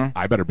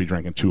 I better be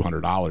drinking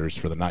 $200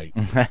 for the night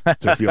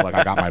to feel like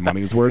I got my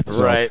money's worth.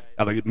 So, right.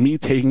 Like, me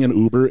taking an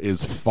Uber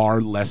is far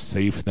less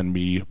safe than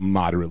me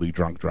moderately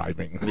drunk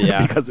driving.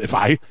 Yeah. Because if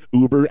I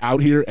Uber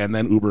out here and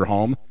then Uber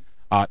home,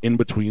 In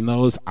between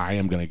those, I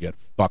am going to get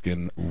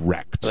fucking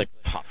wrecked. Like,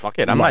 fuck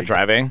it, I'm not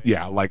driving.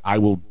 Yeah, like I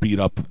will beat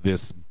up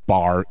this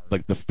bar,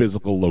 like the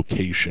physical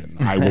location.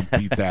 I will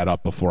beat that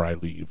up before I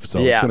leave. So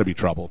it's going to be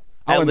trouble.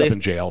 I'll end up in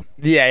jail.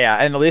 Yeah.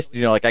 And at least,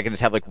 like I can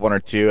just have like one or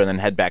two and then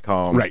head back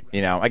home. Right.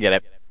 I get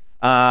it.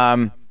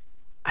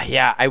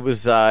 Yeah, I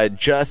was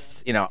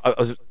just,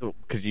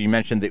 because you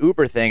mentioned the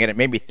Uber thing, and it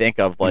made me think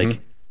of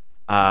like,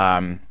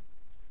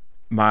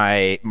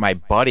 my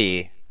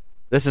buddy.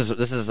 This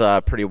is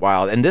pretty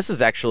wild, and this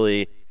is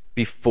actually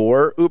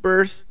before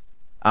Ubers.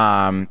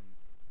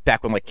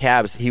 Back when like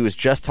cabs, he was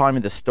just telling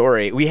me the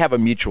story. We have a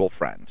mutual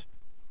friend,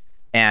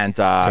 and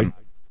it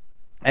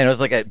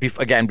was like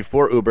again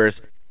before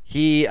Ubers.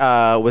 He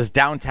was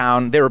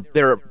downtown. They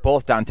were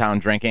both downtown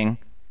drinking,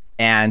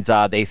 and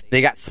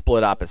they got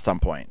split up at some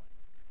point.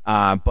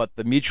 But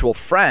the mutual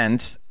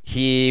friend,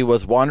 he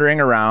was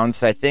wandering around,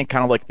 so I think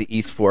kind of like the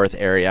East 4th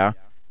area,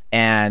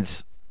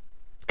 and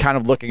kind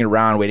of looking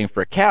around waiting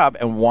for a cab,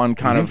 and one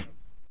kind of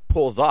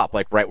pulls up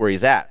like right where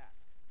he's at.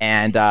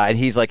 And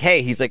he's like,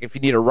 hey, if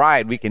you need a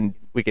ride, we can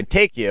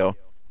take you.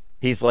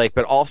 He's like,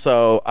 but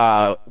also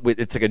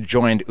it's like a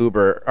joined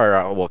Uber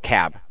or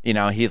cab.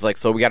 He's like,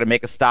 so we got to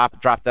make a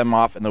stop, drop them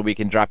off, and then we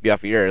can drop you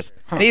off of yours.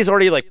 Huh. And he's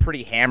already like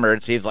pretty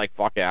hammered, so he's like,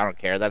 fuck it, I don't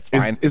care, that's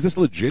fine. Is this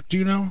legit? Do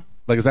you know?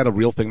 Like, is that a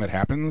real thing that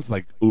happens?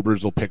 Like,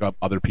 Ubers will pick up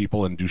other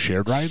people and do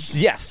shared rides?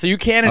 Yes, so you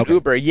can in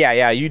Uber.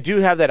 Yeah, you do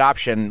have that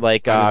option.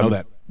 Like, I didn't know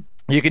that.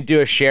 You can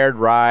do a shared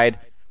ride.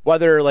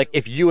 Whether like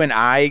if you and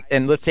I,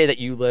 and let's say that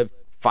you live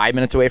 5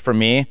 minutes away from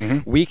me,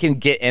 we can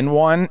get in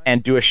one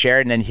and do a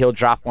shared, and then he'll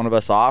drop one of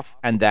us off,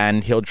 and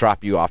then he'll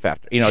drop you off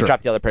after. Sure.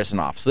 Drop the other person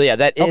off. So yeah,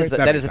 that is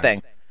a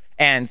thing.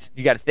 And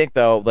you got to think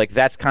though, like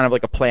that's kind of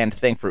like a planned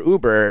thing for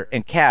Uber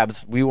and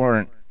cabs.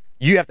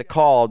 You have to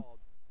call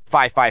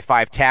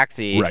 555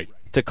 taxi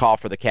to call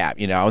for the cab,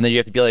 and then you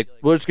have to be like,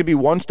 well, it's gonna be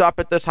one stop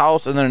at this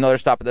house and then another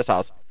stop at this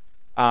house.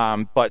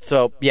 But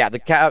so yeah, the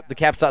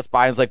cab stops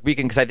by and is like,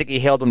 because I think he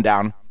hailed them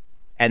down,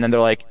 and then they're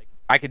like,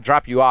 I could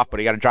drop you off, but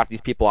you got to drop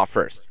these people off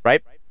first,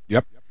 right?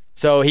 Yep.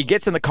 So he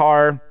gets in the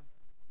car,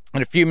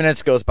 and a few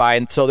minutes goes by,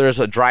 and so there's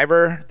a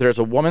driver, there's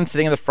a woman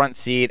sitting in the front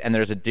seat, and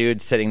there's a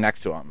dude sitting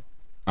next to him.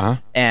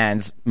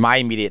 And my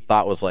immediate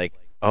thought was like,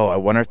 oh, I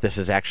wonder if this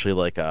is actually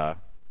like a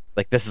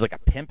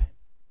pimp,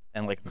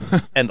 and like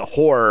and the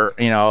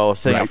whore,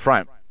 sitting up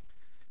front.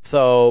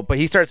 So, but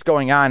he starts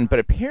going on, but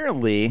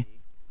apparently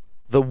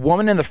the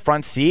woman in the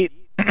front seat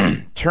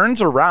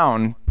turns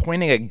around,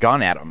 pointing a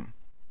gun at him.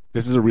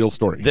 This is a real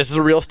story. This is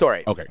a real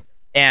story. Okay.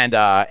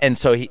 And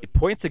so he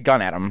points a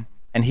gun at him,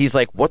 and he's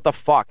like, what the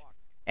fuck?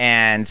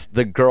 And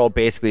the girl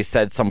basically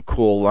said some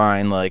cool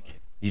line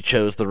like, you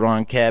chose the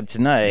wrong cab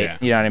tonight. Yeah.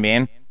 You know what I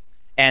mean?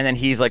 And then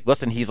he's like,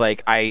 listen, he's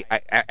like, I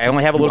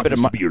only have a little bit of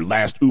money. To be your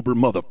last Uber,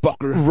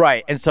 motherfucker.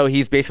 Right. And so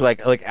he's basically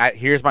like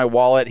here's my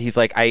wallet. He's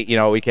like,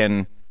 we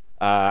can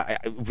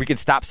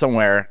stop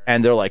somewhere.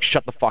 And they're like,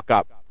 shut the fuck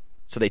up.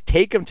 So they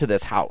take him to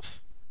this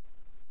house,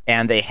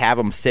 and they have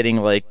him sitting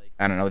like,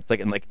 I don't know, it's like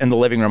in the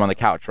living room on the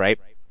couch, right?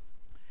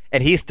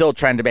 And he's still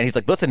trying to demand. He's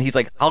like, listen, he's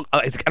like, I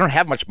don't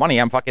have much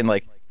money. I'm fucking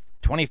like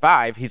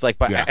 25. He's like,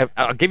 but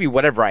I'll give you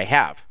whatever I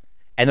have.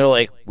 And they're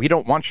like, we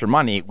don't want your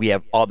money. We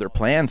have other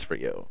plans for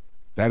you.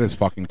 That is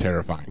fucking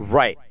terrifying.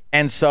 Right.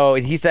 And so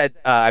he said,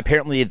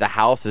 apparently the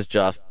house is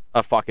just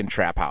a fucking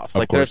trap house.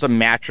 Like there's a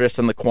mattress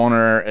in the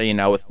corner,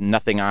 with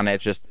nothing on it.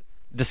 It's just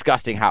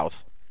disgusting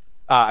house.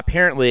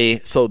 Apparently,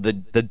 so the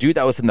dude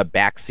that was in the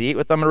back seat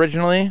with them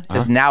originally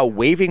is now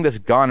waving this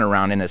gun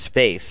around in his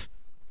face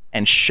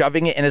and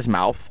shoving it in his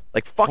mouth,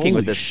 like fucking Holy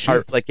with this.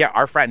 shit.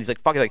 Our friend, he's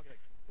like, fucking, like,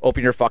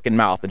 open your fucking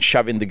mouth, and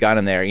shoving the gun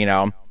in there,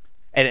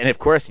 And of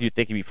course, you'd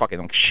think he'd be fucking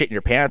like shitting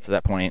your pants at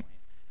that point.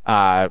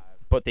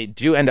 But they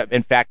do end up,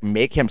 in fact,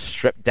 make him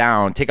strip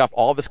down, take off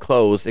all of his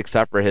clothes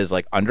except for his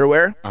like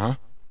underwear,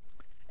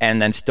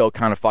 and then still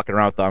kind of fucking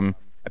around with them.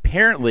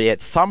 Apparently,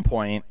 at some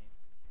point,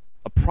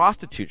 a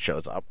prostitute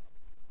shows up.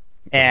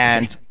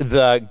 And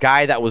the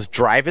guy that was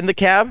driving the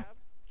cab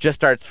just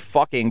starts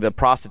fucking the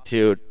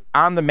prostitute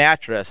on the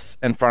mattress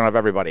in front of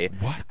everybody.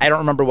 What? I don't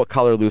remember what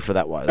color loofah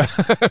that was.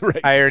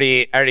 Right. I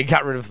already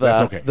got rid of the.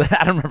 That's okay.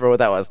 I don't remember what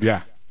that was.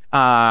 Yeah.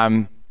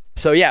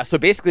 So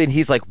basically,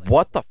 he's like,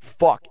 "What the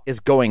fuck is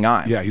going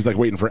on?" Yeah, he's like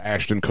waiting for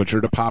Ashton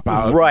Kutcher to pop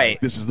out. Right.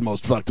 Like, this is the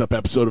most fucked up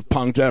episode of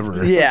Punk'd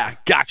ever. Yeah,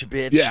 gotcha,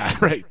 bitch. Yeah,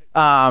 right.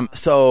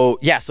 So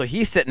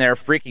he's sitting there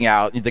freaking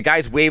out. The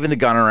guy's waving the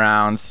gun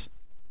around.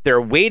 They're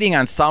waiting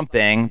on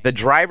something. The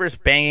driver's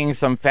banging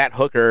some fat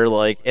hooker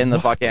like in the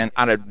fucking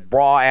on a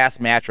raw ass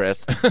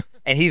mattress,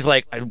 and he's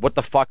like, "What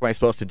the fuck am I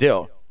supposed to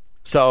do?"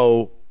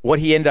 So what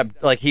he ended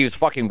up like, he was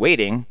fucking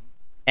waiting,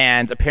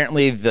 and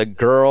apparently the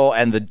girl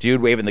and the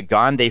dude waving the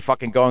gun, they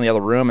fucking go in the other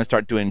room and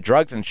start doing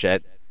drugs and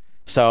shit.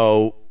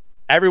 So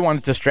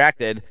everyone's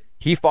distracted.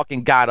 He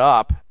fucking got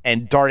up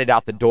and darted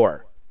out the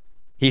door.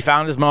 He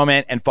found his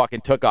moment and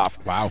fucking took off.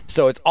 Wow.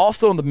 So it's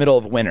also in the middle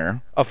of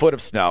winter, a foot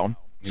of snow.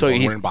 So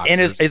he's in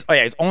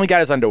he's only got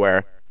his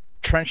underwear,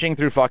 trenching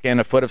through fucking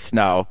a foot of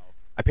snow.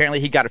 Apparently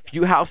he got a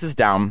few houses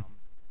down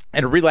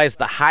and realized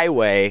the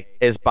highway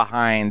is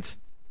behind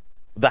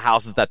the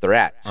houses that they're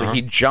at. So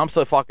he jumps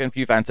a fucking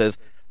few fences,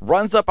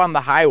 runs up on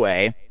the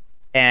highway,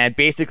 and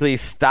basically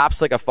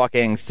stops like a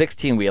fucking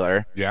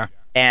 16-wheeler. Yeah.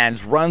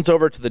 And runs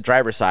over to the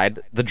driver's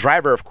side. The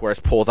driver, of course,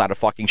 pulls out a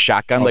fucking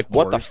shotgun.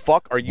 What the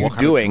fuck are you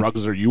doing? What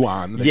drugs are you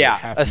on? Yeah.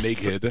 Half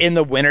naked. In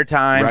the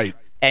wintertime. Right.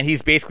 And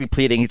he's basically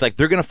pleading. He's like,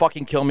 they're going to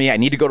fucking kill me. I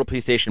need to go to a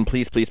police station.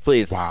 Please, please,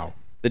 please. Wow.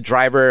 The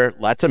driver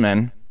lets him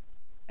in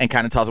and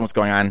kind of tells him what's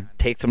going on,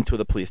 takes him to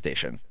the police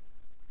station.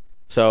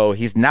 So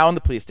he's now in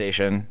the police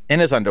station in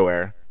his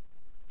underwear,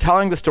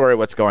 telling the story of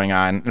what's going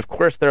on. And of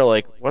course, they're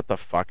like, what the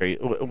fuck are you?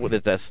 What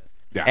is this?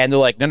 Yeah. And they're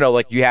like, no,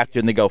 like you have to.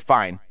 And they go,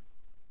 fine.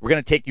 We're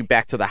going to take you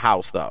back to the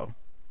house, though,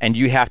 and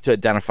you have to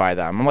identify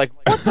them. I'm like,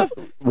 what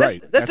the?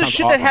 Right. That's the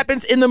shit that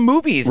happens in the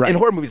movies, in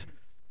horror movies.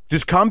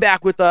 Just come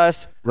back with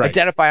us,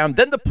 identify them.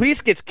 Then the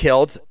police gets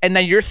killed, and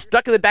then you're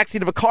stuck in the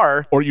backseat of a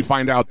car. Or you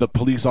find out the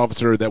police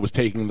officer that was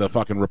taking the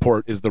fucking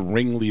report is the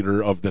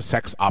ringleader of the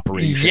sex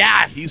operation.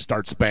 Yes. He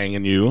starts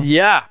banging you.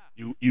 Yeah.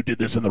 You did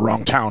this in the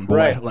wrong town, boy.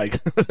 Right. Like,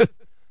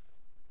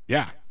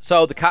 yeah.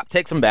 So the cop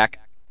takes him back,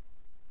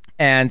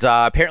 and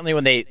apparently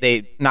when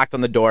they knocked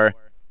on the door,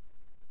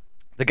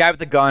 the guy with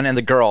the gun and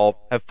the girl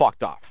have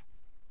fucked off.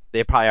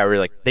 They probably are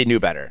really they knew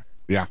better.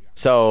 Yeah.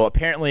 So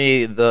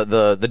apparently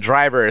the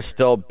driver is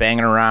still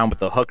banging around with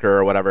the hooker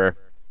or whatever.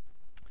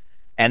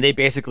 And they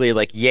basically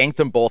like yanked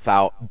them both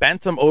out,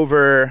 bent them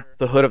over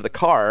the hood of the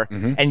car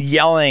and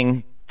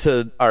yelling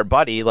to our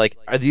buddy, like,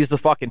 are these the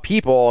fucking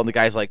people? And the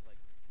guy's like,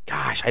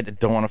 gosh, I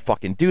don't want to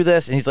fucking do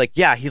this. And he's like,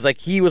 yeah,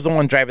 he was the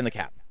one driving the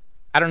cab.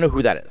 I don't know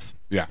who that is.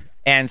 Yeah.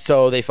 And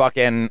so they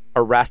fucking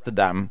arrested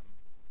them.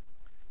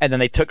 And then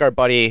they took our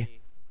buddy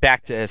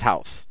back to his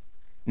house.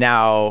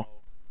 Now,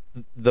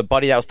 the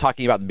buddy that I was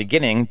talking about at the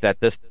beginning,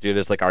 that this dude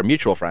is like our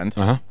mutual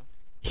friend,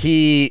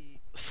 he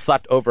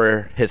slept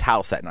over his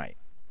house that night.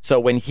 So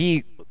when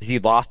he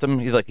lost him,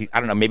 he's like, I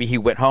don't know, maybe he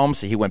went home,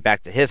 so he went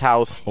back to his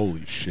house.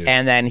 Holy shit.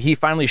 And then he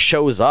finally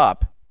shows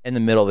up in the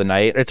middle of the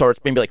night. It's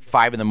maybe like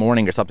 5 a.m.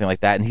 or something like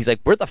that. And he's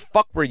like, where the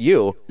fuck were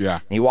you? Yeah.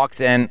 And he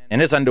walks in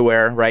his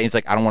underwear, right? He's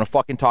like, I don't want to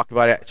fucking talk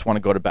about it. I just want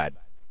to go to bed.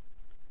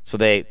 So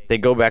they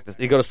go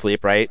to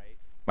sleep, right?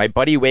 My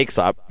buddy wakes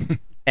up,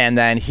 and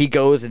then he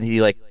goes and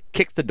he like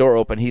kicks the door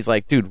open. He's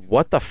like, dude,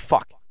 what the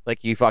fuck?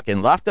 Like, you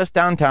fucking left us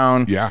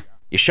downtown. Yeah.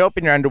 You show up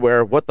in your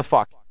underwear. What the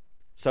fuck?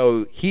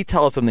 So he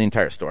tells him the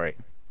entire story.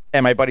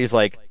 And my buddy's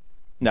like,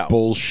 no.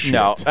 Bullshit.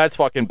 No, that's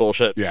fucking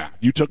bullshit. Yeah.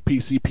 You took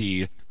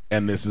PCP,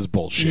 and this is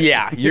bullshit.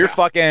 Yeah. You're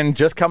fucking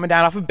just coming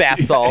down off of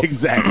bath salts.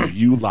 Exactly.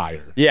 You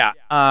liar.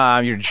 Yeah.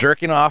 You're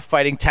jerking off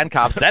fighting 10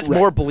 cops. That's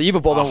more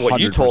believable than what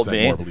you told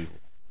me. More believable.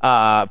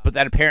 But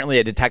then apparently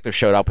a detective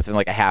showed up within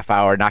like a half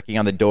hour, knocking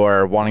on the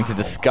door, wanting to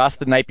discuss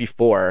the night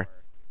before.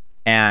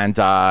 And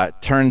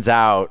turns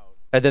out,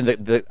 and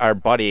then our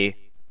buddy,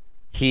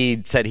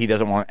 he said he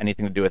doesn't want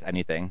anything to do with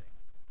anything.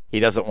 He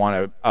doesn't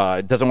want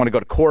to go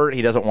to court.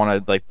 He doesn't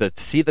want to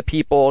see the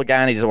people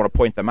again. He doesn't want to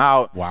point them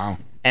out. Wow.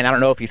 And I don't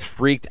know if he's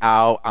freaked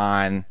out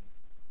on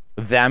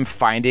them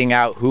finding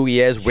out who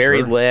he is, where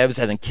he lives,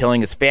 and then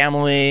killing his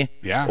family.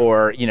 Yeah.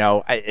 Or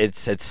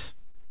it's.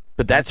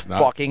 But that's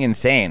fucking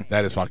insane.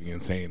 That is fucking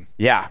insane.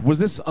 Yeah. Was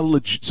this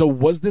So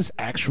was this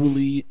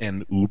actually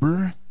an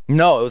Uber?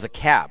 No, it was a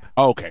cab.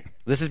 Oh, okay.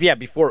 This is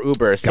before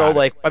Uber. So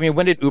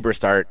when did Uber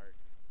start?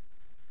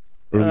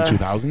 Early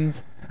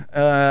 2000s?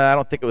 I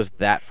don't think it was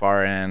that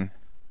far in.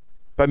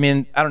 But I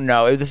mean, I don't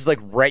know. This is like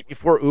right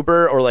before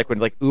Uber, or like when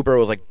like Uber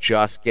was like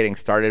just getting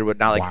started, but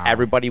not like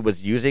everybody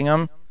was using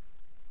them.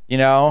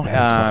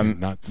 That's fucking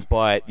nuts.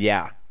 But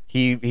yeah,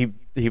 he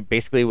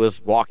basically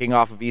was walking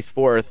off of East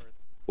 4th,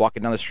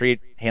 walking down the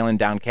street, hailing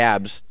down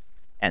cabs,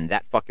 and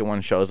that fucking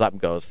one shows up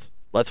and goes,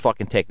 "Let's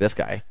fucking take this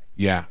guy."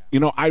 Yeah,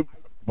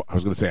 I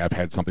was going to say I've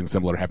had something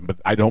similar happen, but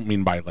I don't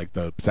mean by like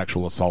the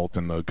sexual assault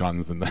and the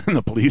guns and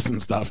the police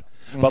and stuff.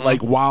 But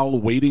like while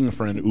waiting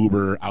for an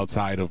Uber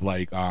outside of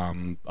like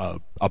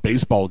a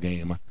baseball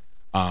game,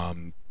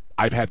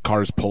 I've had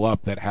cars pull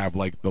up that have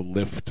like the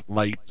Lyft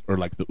light or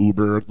like the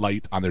Uber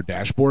light on their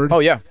dashboard. Oh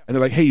yeah, and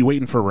they're like, "Hey, you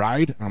waiting for a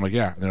ride?" And I'm like,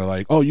 "Yeah." And they're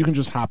like, "Oh, you can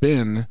just hop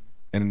in,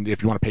 and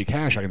if you want to pay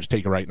cash, I can just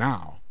take it right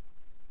now."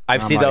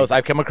 I've seen those.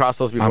 I've come across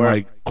those before. I'm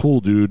like,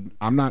 "Cool, dude.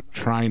 I'm not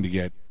trying to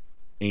get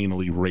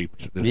anally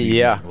raped this evening."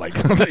 Yeah. Like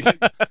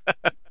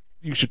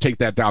you should take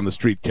that down the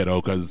street,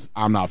 kiddo, because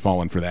I'm not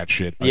falling for that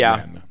shit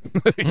again.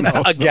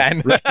 Yeah.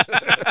 Again. So,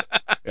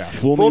 yeah,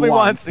 fool me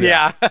once.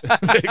 Yeah.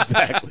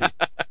 Exactly.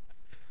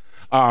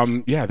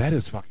 Yeah, that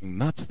is fucking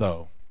nuts,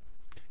 though.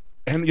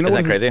 And Isn't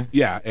that crazy?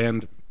 Yeah,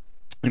 and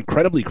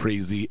incredibly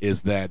crazy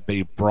is that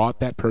they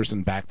brought that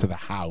person back to the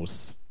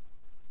house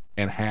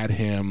and had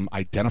him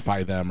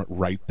identify them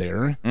right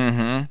there.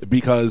 Mm-hmm.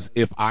 Because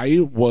if I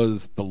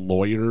was the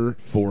lawyer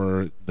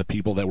for the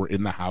people that were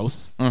in the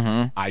house,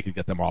 I could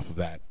get them off of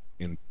that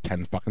in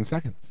 10 fucking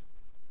seconds.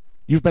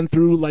 You've been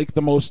through like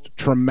the most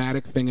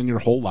traumatic thing in your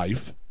whole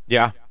life.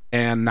 Yeah.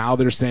 And now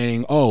they're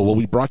saying, "Oh, well,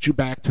 we brought you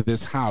back to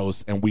this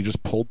house and we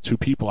just pulled 2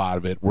 people out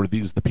of it. Were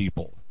these the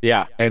people?"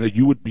 Yeah. And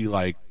you would be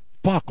like,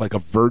 fuck, like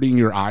averting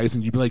your eyes,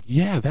 and you'd be like,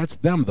 yeah, that's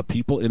them. The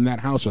people in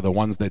that house are the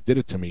ones that did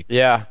it to me.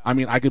 Yeah. I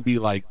mean, I could be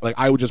like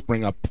I would just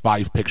bring up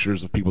 5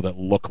 pictures of people that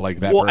look like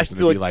that person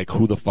and be like,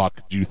 who the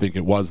fuck do you think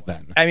it was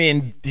then? I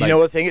mean, you know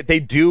what thing? They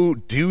do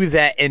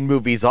that in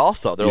movies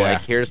also. They're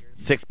like, here's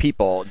 6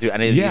 people. Do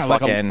any of these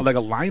fucking... like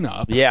a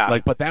lineup. Yeah.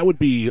 Like, but that would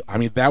be, I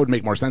mean, that would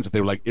make more sense if they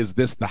were like, is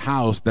this the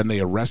house? Then they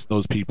arrest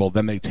those people.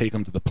 Then they take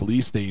them to the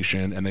police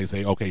station and they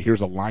say, okay,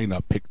 here's a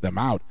lineup, pick them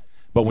out.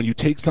 But when you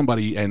take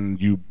somebody and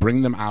you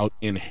bring them out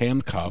in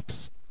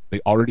handcuffs,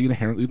 they already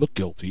inherently look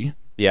guilty.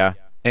 Yeah.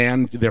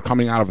 And they're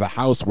coming out of the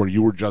house where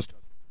you were just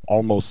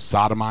almost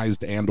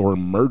sodomized and or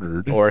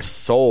murdered. Or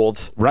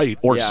sold. Right.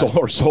 Or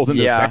sold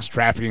into sex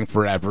trafficking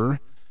forever.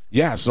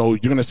 Yeah, so you're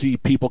going to see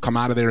people come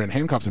out of there in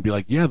handcuffs and be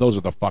like, yeah, those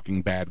are the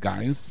fucking bad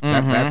guys.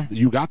 That's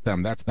you got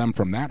them. That's them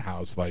from that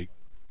house. Like,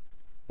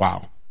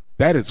 wow.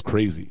 That is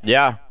crazy.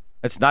 Yeah.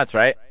 It's nuts,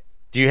 right?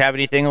 Do you have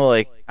anything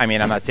like, I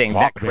mean, I'm not saying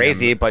that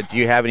crazy, but do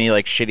you have any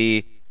like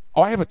shitty...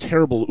 Oh, I have a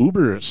terrible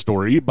Uber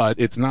story, but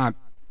it's not...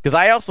 Because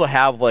I also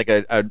have like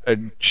a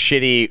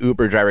shitty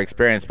Uber driver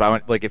experience, but I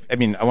want, like,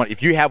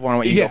 if you have one, I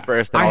want you to go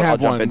first, then I'll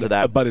jump into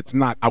that. But it's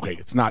not, okay,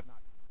 it's not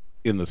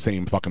in the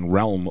same fucking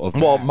realm of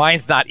Well,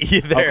 mine's not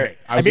either.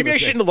 Okay, maybe I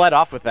shouldn't have let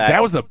off with that.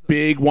 That was a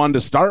big one to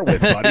start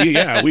with, buddy.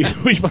 Yeah, we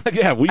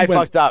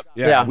fucked up.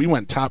 Yeah, we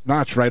went top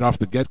notch right off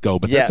the get-go,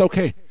 but that's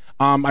okay.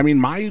 I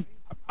mean,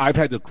 I've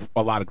had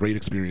a lot of great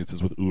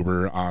experiences with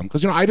Uber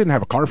because, I didn't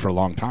have a car for a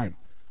long time.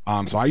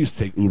 So I used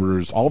to take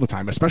Ubers all the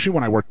time, especially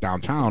when I worked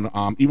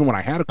downtown. Even when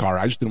I had a car,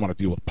 I just didn't want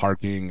to deal with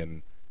parking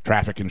and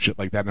traffic and shit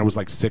like that. And it was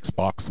like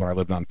 $6 when I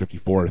lived on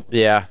 54th.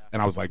 Yeah.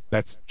 And I was like,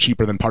 that's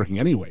cheaper than parking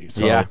anyway.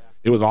 So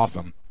it was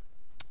awesome.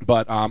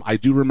 But I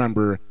do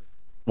remember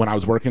when I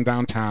was working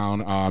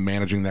downtown,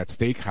 managing that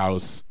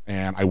steakhouse,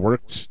 and I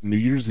worked New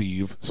Year's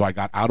Eve. So I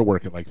got out of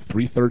work at like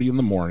 3:30 in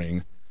the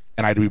morning.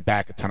 And I had to be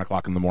back at 10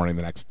 o'clock in the morning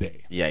the next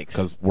day. Yikes.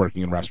 Because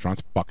working in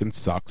restaurants fucking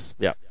sucks.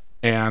 Yep.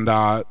 And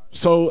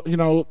so,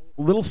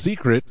 little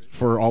secret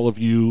for all of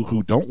you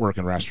who don't work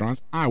in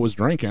restaurants, I was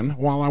drinking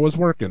while I was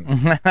working.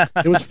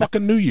 It was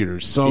fucking New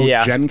Year's. So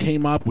Jen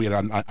came up. We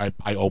had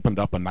I opened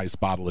up a nice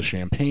bottle of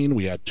champagne.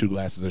 We had 2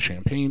 glasses of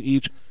champagne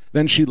each.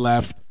 Then she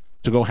left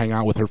to go hang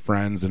out with her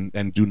friends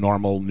and do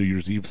normal New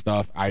Year's Eve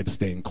stuff. I had to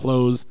stay and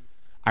close.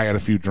 I had a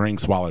few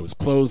drinks while I was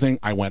closing.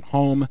 I went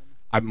home.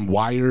 I'm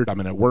wired. I'm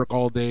in at work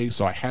all day,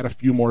 so I had a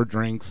few more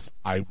drinks.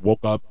 I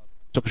woke up,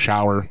 took a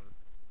shower,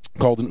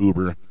 called an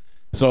Uber.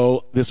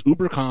 So this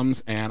Uber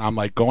comes, and I'm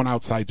like going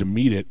outside to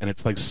meet it, and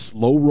it's like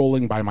slow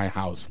rolling by my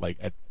house, like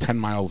at 10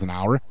 miles an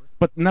hour,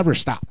 but never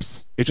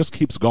stops. It just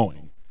keeps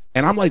going.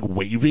 And I'm like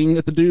waving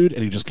at the dude,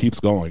 and he just keeps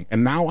going.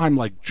 And now I'm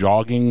like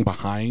jogging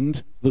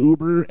behind the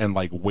Uber and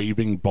like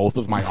waving both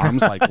of my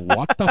arms, like,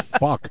 what the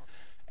fuck?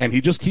 And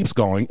he just keeps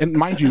going. And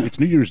mind you, it's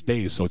New Year's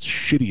Day, so it's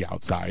shitty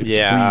outside.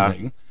 It's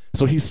freezing.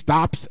 So he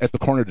stops at the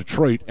corner of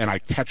Detroit, and I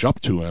catch up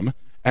to him,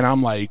 and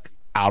I'm like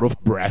out of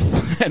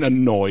breath and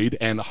annoyed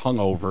and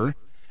hungover,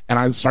 and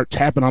I start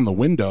tapping on the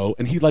window,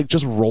 and he like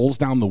just rolls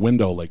down the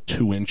window like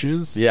 2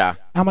 inches. Yeah.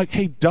 And I'm like,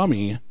 hey,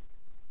 dummy,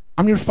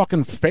 I'm your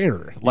fucking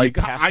fare. Like,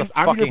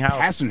 I'm your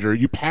passenger.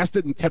 You passed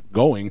it and kept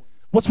going.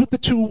 What's with the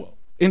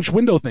 2-inch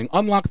window thing?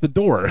 Unlock the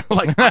door.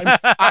 Like,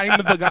 I'm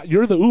the guy.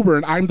 You're the Uber,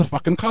 and I'm the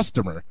fucking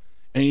customer.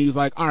 And he's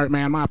like, all right,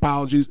 man, my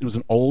apologies. It was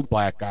an old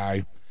black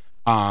guy.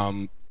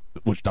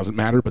 Which doesn't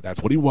matter, but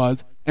that's what he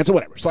was. And so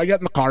whatever. So I get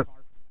in the car.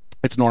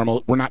 It's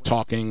normal. We're not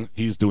talking.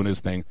 He's doing his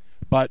thing.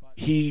 But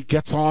he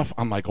gets off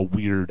on like a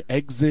weird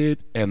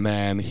exit, and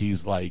then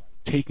he's like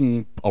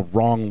taking a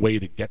wrong way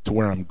to get to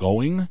where I'm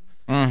going.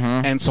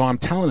 And so I'm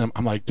telling him,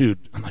 I'm like,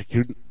 dude,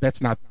 you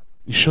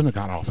shouldn't have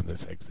gone off on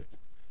this exit.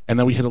 And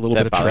then we hit a little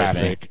bit of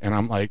traffic, and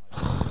I'm like,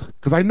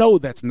 because I know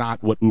that's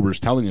not what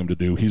Uber's telling him to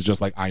do. He's just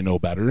like, I know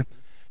better.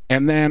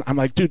 And then I'm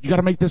like, dude, you got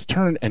to make this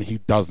turn. And he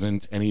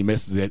doesn't, and he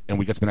misses it. And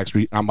we get to the next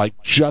street. And I'm like,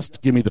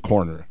 just give me the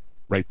corner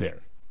right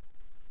there.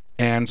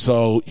 And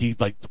so he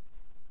like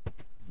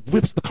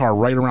whips the car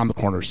right around the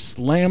corner,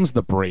 slams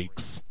the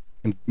brakes,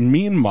 and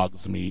mean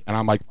mugs me. And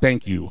I'm like,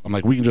 thank you. I'm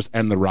like, we can just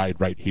end the ride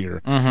right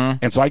here.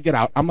 And so I get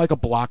out. I'm like a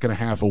block and a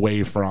half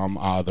away from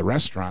the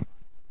restaurant.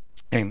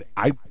 And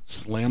I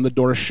slam the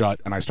door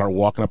shut, and I start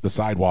walking up the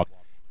sidewalk.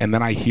 And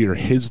then I hear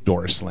his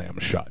door slam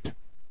shut.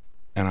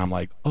 And I'm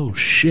like, oh,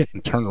 shit,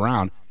 and turn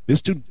around.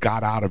 This dude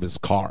got out of his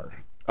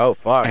car. Oh,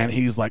 fuck. And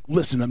he's like,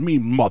 listen to me,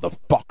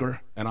 motherfucker.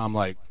 And I'm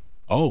like,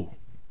 oh.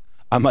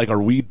 I'm like,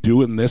 are we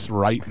doing this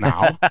right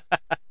now?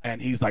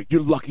 And he's like,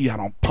 you're lucky I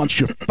don't punch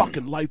your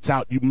fucking lights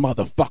out, you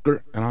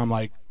motherfucker. And I'm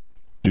like,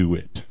 do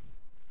it.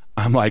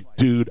 I'm like,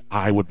 dude,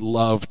 I would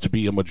love to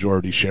be a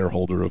majority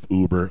shareholder of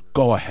Uber.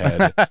 Go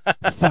ahead.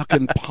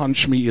 Fucking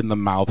punch me in the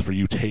mouth for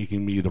you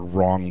taking me the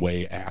wrong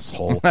way,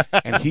 asshole.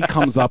 And he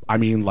comes up, I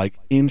mean, like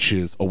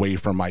inches away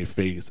from my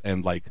face,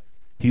 and like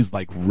he's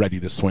like ready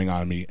to swing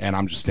on me. And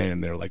I'm just standing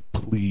there like,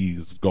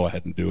 please go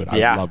ahead and do it.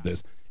 I love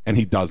this. And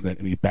he doesn't,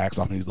 and he backs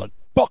off, and he's like,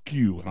 fuck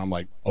you. And I'm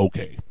like,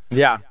 okay.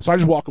 Yeah. So I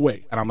just walk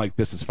away, and I'm like,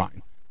 this is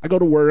fine. I go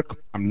to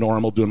work. I'm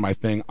normal, doing my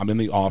thing. I'm in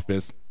the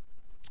office.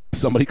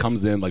 somebody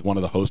comes in, like one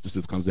of the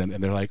hostesses comes in,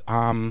 and they're like,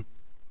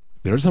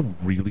 there's a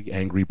really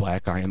angry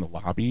black guy in the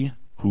lobby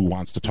who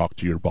wants to talk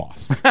to your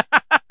boss.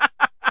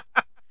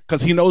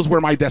 Because he knows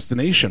where my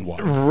destination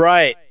was.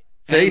 Right.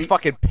 So he's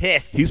fucking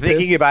pissed. He's thinking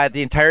pissed. about it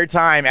the entire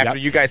time after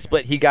you guys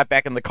split. He got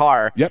back in the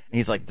car. Yep. And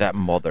he's like, that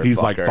motherfucker.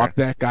 He's like, fuck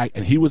that guy.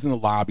 And he was in the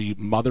lobby,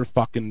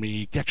 motherfucking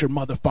me. Get your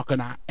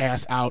motherfucking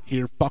ass out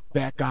here. Fuck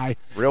that guy.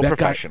 Real that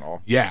professional.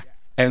 Guy. Yeah.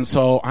 And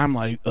so I'm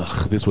like,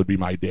 ugh, this would be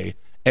my day.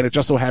 And it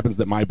just so happens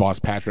that my boss,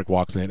 Patrick,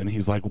 walks in, and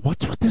he's like,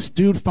 what's with this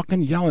dude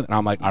fucking yelling? And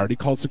I'm like, I already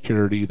called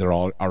security. They're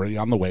all already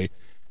on the way.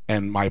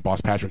 And my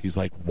boss, Patrick, he's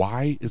like,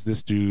 why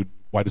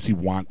does he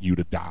want you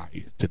to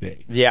die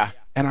today? Yeah.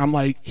 And I'm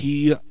like,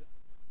 he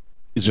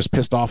is just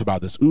pissed off about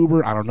this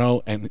Uber. I don't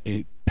know. And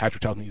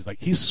Patrick tells me,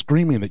 he's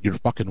screaming that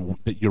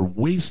you're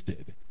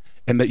wasted.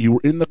 And that you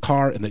were in the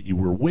car and that you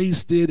were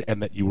wasted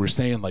and that you were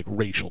saying like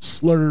racial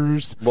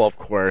slurs. Well, of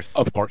course.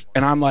 Of course.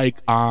 And I'm like,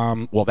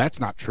 well,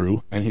 that's not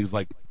true. And he's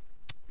like,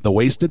 the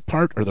wasted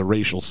part or the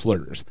racial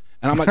slurs?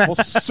 And I'm like, well,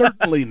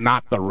 certainly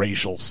not the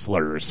racial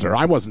slurs, sir.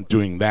 I wasn't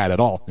doing that at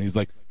all. And he's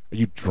like, are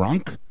you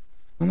drunk?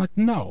 I'm like,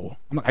 no.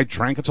 I'm like, I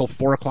drank until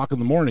 4 o'clock in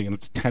the morning and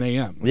it's 10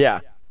 a.m.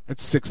 Yeah.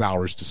 It's 6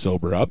 hours to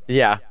sober up.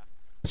 Yeah.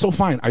 So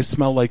fine, I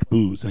smell like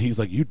booze. And he's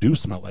like, you do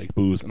smell like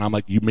booze. And I'm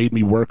like, you made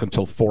me work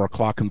until 4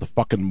 o'clock in the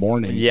fucking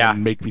morning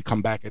and make me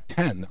come back at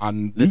 10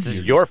 on This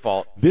is your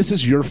fault. This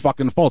is your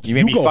fucking fault. You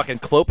made me fucking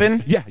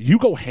clopin'? Yeah, you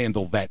go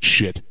handle that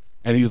shit.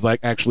 And he's like,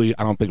 actually,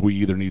 I don't think we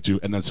either need to.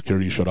 And then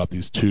security showed up.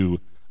 These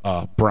two,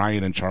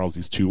 Brian and Charles,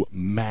 these two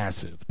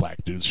massive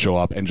black dudes show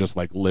up and just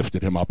like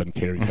lifted him up and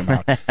carried him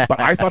out. But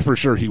I thought for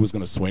sure he was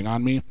going to swing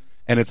on me.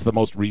 And it's the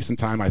most recent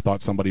time I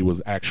thought somebody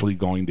was actually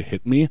going to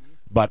hit me.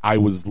 But I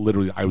was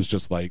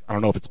just like, I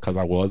don't know if it's because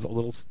I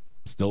was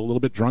still a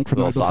little bit drunk from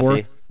the night before.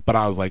 Saucy. But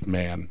I was like,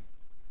 man,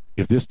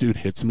 if this dude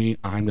hits me,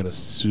 I'm going to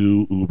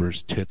sue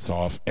Uber's tits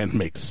off and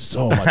make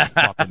so much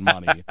fucking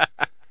money.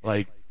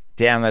 Like,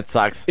 damn, that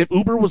sucks. if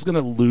Uber was going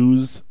to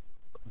lose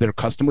their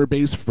customer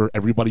base for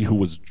everybody who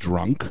was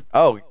drunk,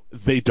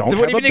 they don't They have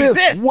wouldn't a even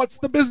business. exist. What's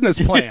the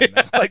business plan?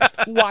 Like,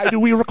 why do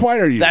we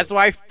require you? That's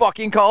why I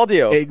fucking called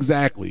you.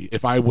 Exactly.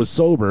 If I was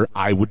sober,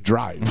 I would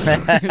drive.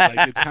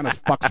 Like, it kind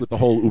of fucks with the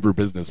whole Uber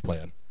business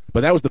plan.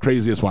 But that was the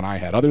craziest one I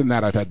had. Other than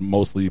that, I've had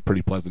mostly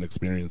pretty pleasant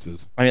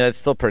experiences. I mean, that's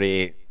still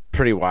pretty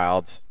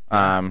wild.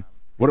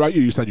 What about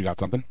you? You said you got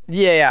something?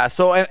 Yeah.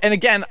 So, and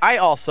again, I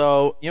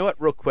also, you know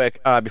what, real quick,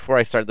 before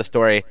I start the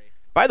story,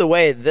 by the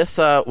way, this,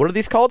 what are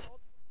these called?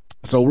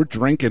 So we're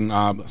drinking.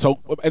 So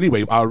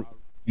anyway,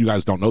 you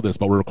guys don't know this,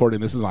 but we're recording.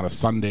 This is on a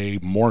Sunday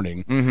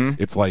morning.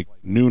 Mm-hmm. It's like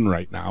noon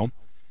right now.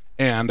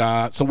 And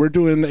so we're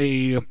doing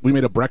we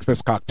made a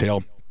breakfast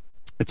cocktail.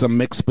 It's a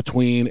mix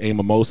between a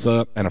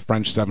mimosa and a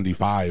French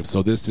 75.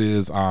 So this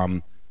is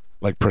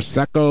like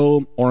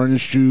Prosecco,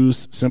 orange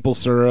juice, simple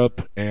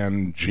syrup,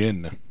 and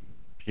gin.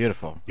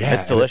 Beautiful. Yeah,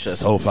 it's delicious.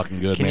 It's so fucking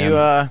good, Can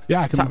man.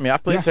 you top me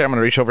off, please? Yeah. I'm going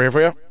to reach over here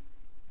for you.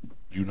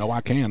 You know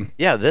I can.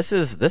 Yeah, this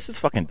is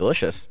fucking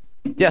delicious.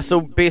 Yeah, so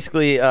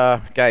basically,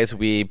 guys,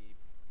 we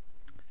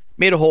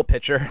made a whole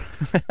pitcher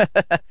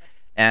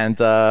and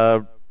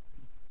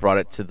brought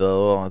it to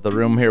the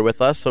room here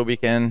with us so we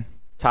can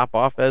top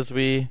off as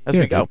we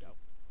go.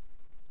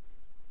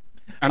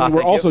 I mean,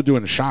 we're also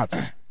doing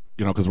shots,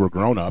 because we're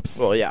grown-ups.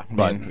 Well, yeah,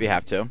 but we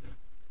have to.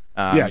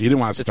 Yeah, you didn't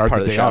want to start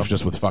the day show. off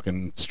just with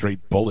fucking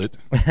straight bullet.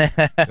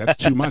 That's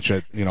too much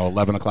at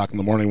 11 o'clock in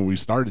the morning when we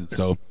started.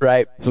 So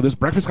right. So this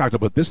breakfast cocktail,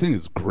 but this thing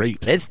is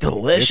great. It's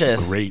delicious.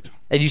 It's great.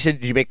 And you said,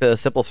 did you make the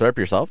simple syrup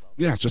yourself?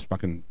 Yeah, it's just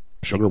fucking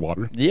sugar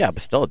water. Yeah,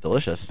 but still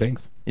delicious.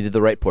 Thanks. You did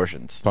the right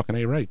portions. Fucking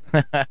A right.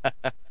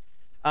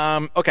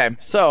 Okay,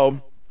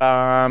 so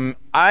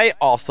I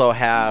also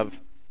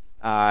have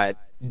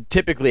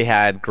typically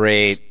had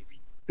great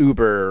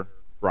Uber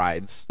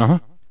rides.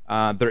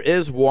 Uh-huh. There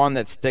is one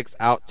that sticks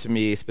out to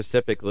me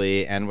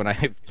specifically, and when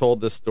I've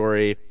told this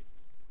story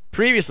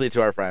previously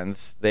to our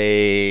friends,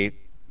 they're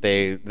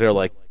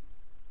like,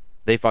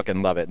 they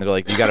fucking love it, and they're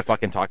like, you got to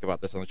fucking talk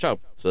about this on the show.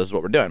 So this is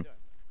what we're doing.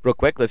 Real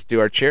quick, let's do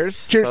our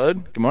cheers. Cheers.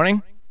 Salud. Good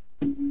morning.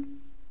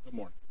 Good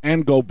morning.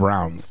 And go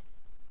Browns.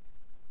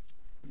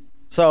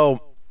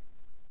 So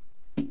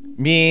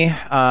me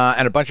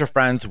and a bunch of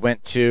friends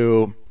went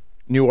to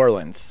New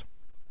Orleans.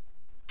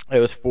 It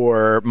was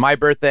for my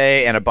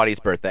birthday and a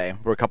buddy's birthday.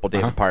 We're a couple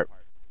days apart.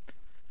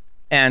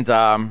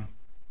 And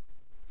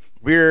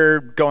we're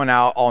going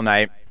out all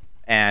night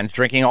and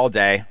drinking all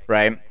day,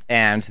 right?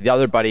 And the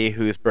other buddy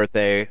whose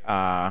birthday,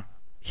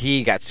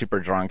 he got super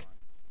drunk.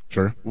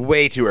 Sure.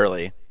 Way too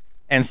early.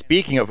 And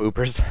speaking of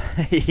Ubers,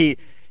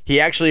 he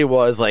actually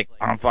was like,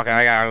 I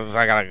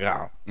gotta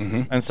go.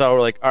 Mm-hmm. And so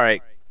we're like, all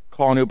right,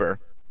 call an Uber.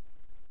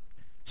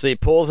 So he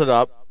pulls it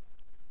up,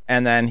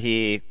 and then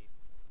he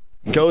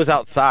goes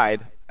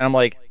outside. And I'm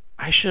like,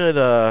 I should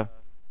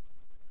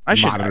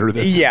monitor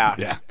this.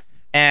 Yeah.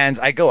 And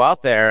I go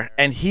out there,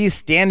 and he's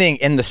standing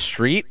in the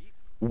street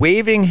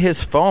waving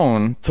his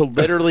phone to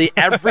literally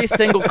every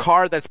single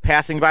car that's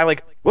passing by.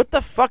 Like, what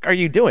the fuck are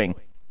you doing?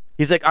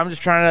 He's like, I'm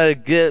just trying to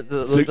get...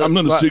 I'm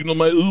going to signal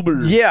my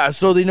Uber. Yeah,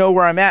 so they know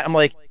where I'm at. I'm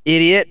like,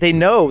 idiot. They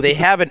know. They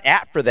have an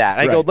app for that.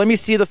 I go, let me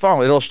see the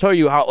phone. It'll show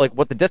you how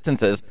what the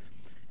distance is.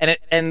 And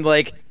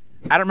I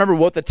don't remember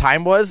what the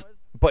time was,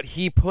 but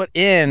he put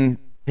in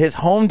his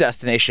home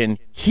destination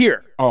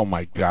here. Oh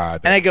my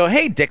God. And I go,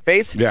 hey,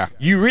 dickface. Yeah.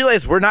 You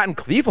realize we're not in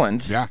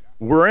Cleveland. Yeah.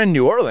 We're in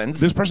New Orleans.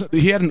 This person,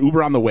 he had an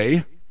Uber on the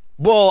way.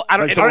 Well, I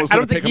don't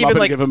think he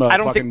even give him a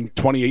fucking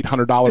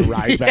 $2,800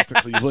 ride back to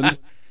Cleveland.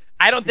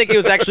 I don't think it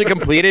was actually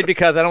completed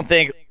because I don't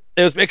think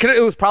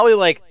it was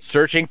probably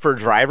searching for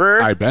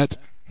driver. I bet.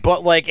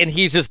 But and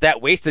he's just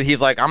that wasted.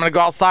 He's like, I'm gonna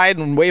go outside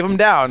and wave him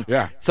down.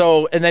 Yeah.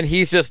 So and then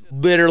he's just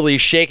literally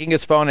shaking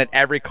his phone at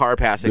every car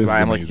passing by.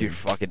 I'm like, you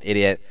fucking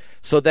idiot.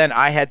 So then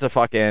I had to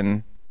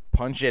fucking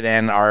punch it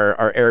in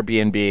our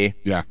Airbnb.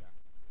 Yeah.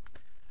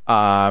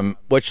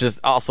 Which is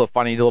also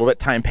funny. A little bit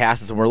time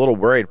passes and we're a little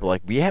worried. We're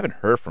like, we haven't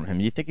heard from him.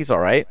 You think he's all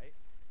right?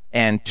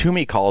 And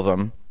Toomey calls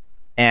him,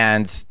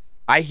 and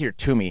I hear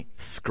Toomey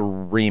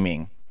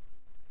screaming,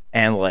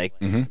 and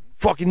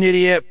fucking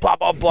idiot, blah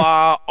blah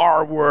blah,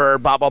 R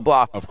word, blah blah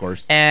blah. Of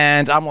course.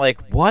 And I'm like,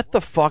 what the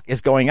fuck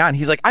is going on?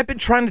 He's like, I've been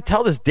trying to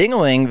tell this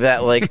dingling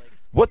that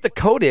what the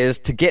code is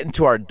to get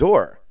into our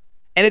door,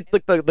 and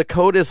the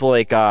code is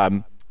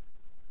the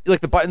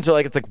buttons are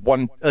it's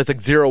one,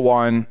 it's 0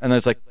 1, and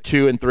there's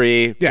 2 and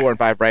 3, 4 and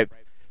 5, right?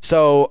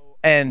 So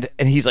and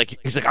he's like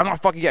I'm not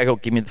fucking. I go,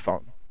 give me the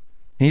phone.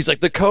 And he's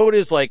like, the code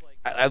is I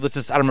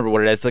don't remember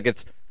what it is.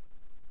 It's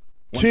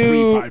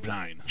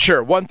 1359.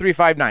 Sure,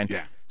 1359.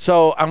 Yeah.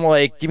 So I'm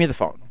like, give me the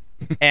phone,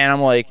 and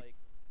I'm like,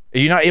 are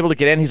you not able to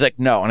get in? He's like,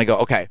 no, and I go,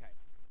 okay.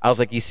 I was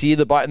like, you see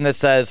the button that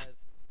says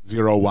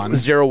 0 1?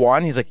 0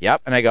 1? He's like,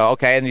 yep, and I go,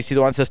 okay, and you see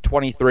the one that says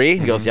 23?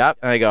 He goes, yep,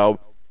 and I go,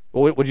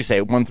 well, what'd you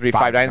say,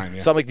 1359?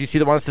 So I'm like, do you see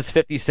the one that says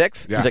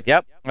 56? Yeah. He's like,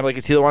 yep. I'm like,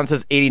 you see the one that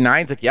says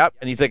 89? He's like, yep,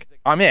 and he's like,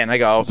 I'm in. I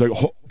go, I was like,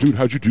 oh, dude,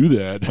 how'd you do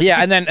that?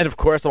 Yeah, and of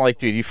course I'm like,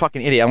 dude, you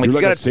fucking idiot. I'm like, you're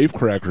you gotta, a safe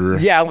cracker.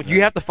 Yeah, I'm like,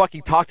 you have to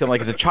fucking talk to him like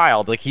he's a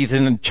child. Like he's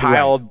in a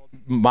child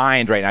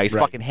mind right now. He's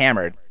fucking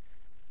hammered.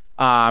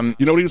 You know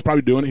what he was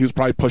probably doing? He was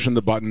probably pushing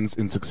the buttons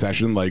in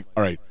succession. All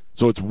right,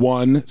 so it's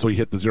 1. So he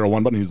hit the 0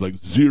 1 button. He's like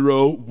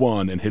 0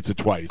 1 and hits it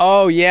twice.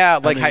 Oh yeah,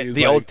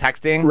 the old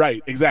texting.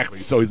 Right,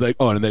 exactly. So he's like,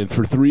 oh, and then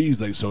for 3,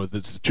 he's like, so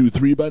it's the 2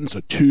 3 button.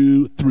 So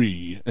 2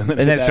 3, and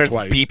then it starts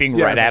twice.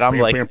 beeping right at him.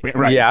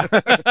 Right. Yeah,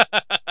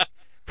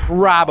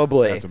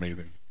 probably. That's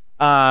amazing.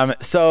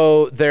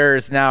 So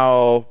there's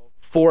now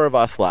 4 of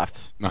us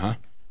left.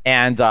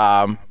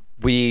 And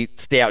we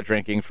stay out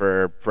drinking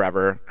for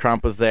forever.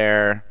 Crump was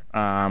there.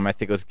 I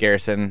think it was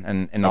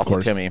Garrison and also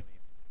Timmy.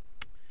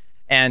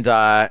 And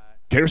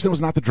Garrison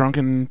was not the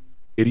drunken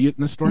idiot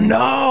in the story?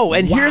 No,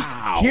 and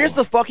here's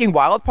the fucking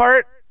wild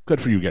part. Good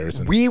for you,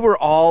 Garrison. We were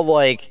all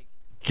like,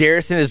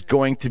 Garrison is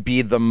going to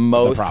be the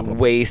most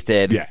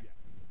wasted. Yeah.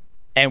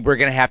 And we're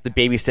going to have to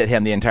babysit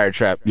him the entire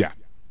trip. Yeah.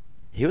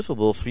 He was a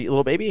little sweet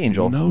little baby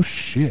angel. No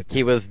shit.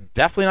 He was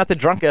definitely not the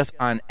drunkest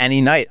on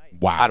any night.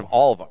 Wow. Out of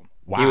all of them.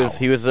 Wow.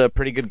 He was a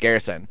pretty good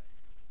Garrison.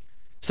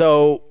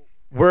 So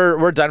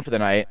we're done for the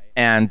night,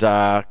 and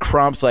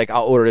Crump's like,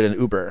 I'll order an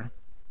Uber.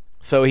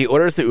 So he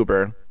orders the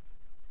Uber.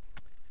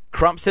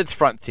 Crump sits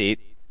front seat.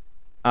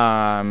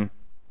 Toomey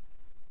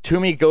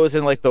goes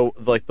in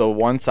the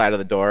one side of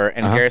the door,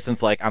 and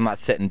Garrison's like, I'm not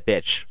sitting,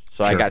 bitch.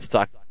 So I got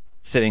stuck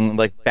sitting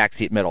back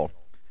seat middle.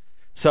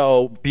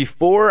 So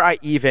before I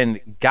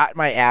even got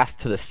my ass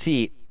to the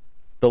seat,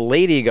 the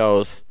lady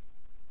goes,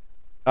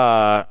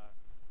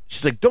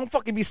 she's like, don't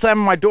fucking be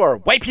slamming my door.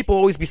 White people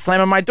always be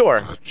slamming my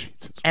door. Oh,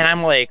 Jesus and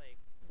I'm like,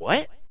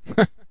 what?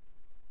 I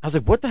was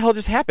like, what the hell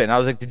just happened? I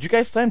was like, did you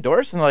guys slam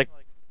doors? And they're like,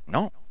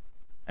 no.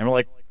 And we're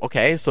like,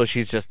 okay, so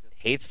she's just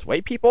hates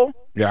white people?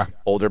 Yeah.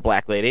 Older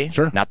black lady.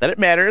 Sure. Not that it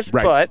matters,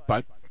 right.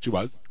 But she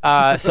was.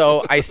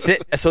 So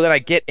then I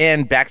get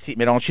in backseat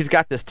middle, and she's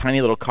got this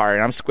tiny little car,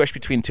 and I'm squished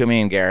between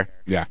Toomey and Gare.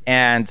 Yeah.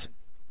 And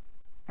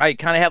I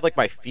kind of have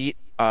my feet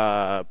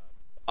up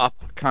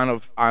kind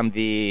of on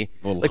the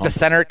the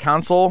center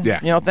console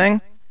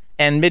thing.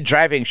 And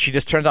mid-driving, she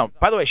just turns on.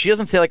 By the way, she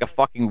doesn't say a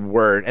fucking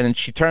word, and then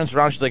she turns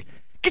around, she's like,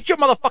 get your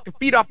motherfucking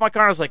feet off my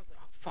car. And I was like,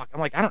 oh, fuck. I'm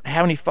like, I don't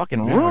have any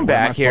fucking room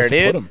back here,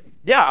 dude.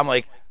 Yeah, I'm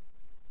like,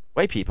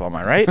 white people, am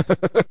I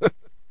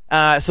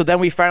right? So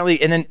then we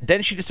finally, and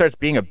then she just starts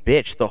being a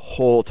bitch the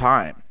whole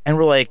time. And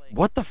we're like,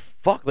 what the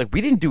fuck? We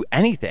didn't do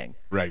anything.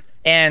 Right.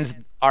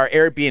 And our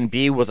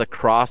Airbnb was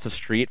across the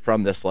street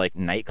from this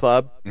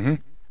nightclub.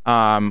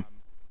 Mm-hmm.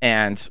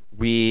 And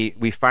we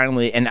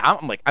finally, and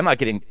I'm like, I'm not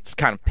getting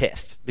kind of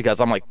pissed because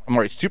I'm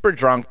already super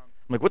drunk.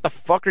 I'm like, what the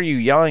fuck are you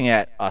yelling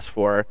at us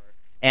for?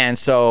 And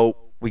so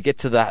we get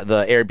to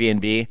the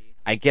Airbnb.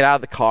 I get out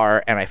of the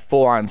car and I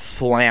full on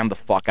slam the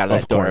fuck out of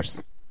that door.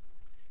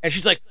 And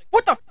she's like,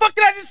 what the fuck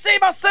did I just say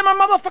about slamming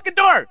my motherfucking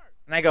door?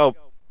 And I go,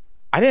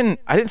 I didn't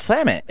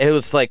slam it. It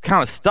was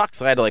kind of stuck,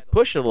 so I had to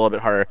push it a little bit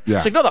harder. Yeah.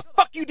 She's like, no, the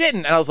fuck you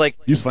didn't. And I was like,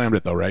 you slammed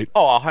it though, right?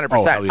 Oh,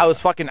 100%. Yeah.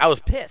 I was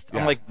pissed. Yeah.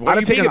 I'm like, I'd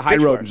have taken the high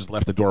road and just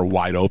left the door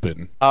wide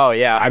open. Oh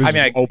yeah.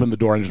 I opened the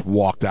door and just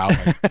walked out.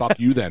 Fuck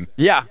you then.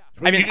 Yeah.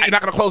 You're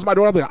not gonna close my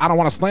door. I don't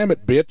want to slam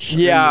it, bitch.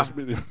 Yeah.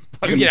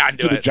 You get out and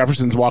do it. The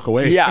Jeffersons walk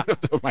away. Yeah.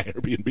 To my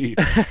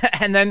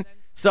Airbnb. And then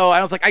So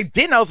I was like, I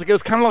didn't. I was like, it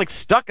was kind of like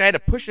stuck. And I had to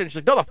push it. And she's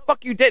like, no, the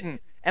fuck you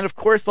didn't. And of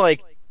course,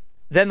 like,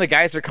 then the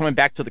guys are coming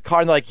back to the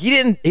car and they're like, he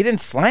didn't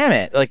slam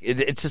it. Like,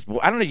 it's just,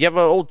 I don't know, you have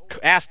an old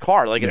ass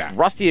car. Like, it's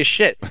rusty as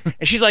shit.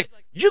 And she's like,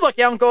 you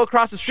lucky I don't go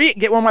across the street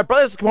and get one of my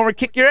brothers to come over and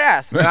kick your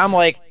ass. And I'm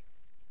like,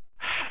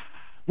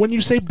 when you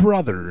say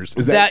brothers,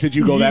 did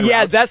you go that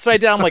yeah, route? That's what I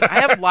did. I'm like,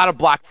 I have a lot of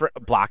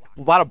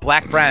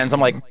black friends. I'm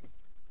like,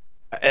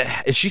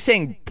 is she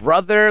saying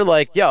brother?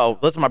 Like, yo,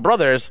 those are my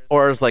brothers,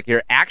 or is like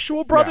your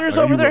actual brothers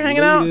over there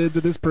hanging out?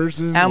 To this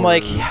person? And I'm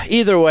like,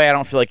 either way, I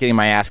don't feel like getting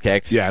my ass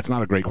kicked. Yeah, it's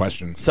not a great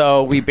question.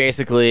 So we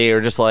basically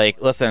are just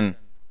like, listen,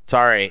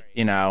 sorry,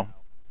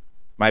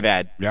 my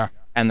bad. Yeah.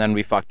 And then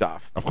we fucked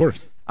off. Of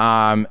course.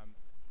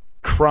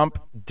 Crump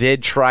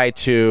did try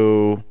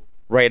to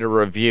write a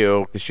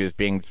review because she was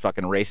being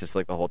fucking racist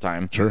like the whole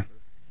time. Sure.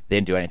 They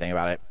didn't do anything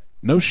about it.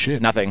 No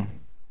shit.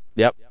 Nothing.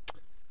 Yep.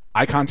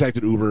 I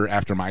contacted Uber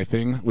after my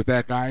thing with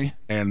that guy,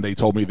 and they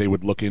told me they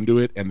would look into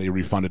it, and they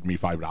refunded me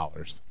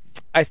 $5.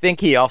 I think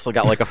he also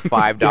got like a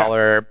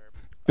 $5.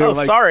 Yeah.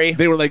 Sorry.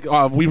 They were like,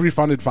 we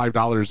refunded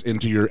 $5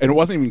 into your, and it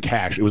wasn't even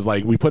cash. It was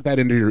like, we put that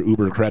into your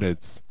Uber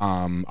credits.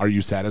 Are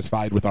you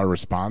satisfied with our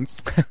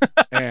response?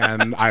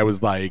 And I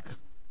was like,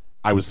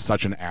 I was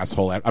such an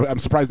asshole. I'm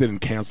surprised they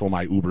didn't cancel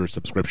my Uber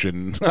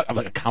subscription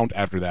account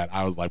after that.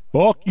 I was like,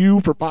 fuck you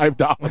for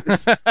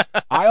 $5.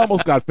 I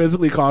almost got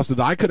physically accosted.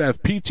 I could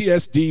have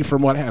PTSD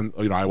from what happened.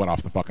 I went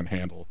off the fucking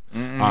handle.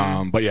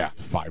 But yeah,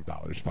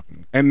 $5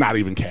 fucking, and not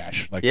even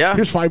cash. Like,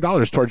 here's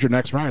 $5 towards your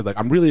next ride. Like,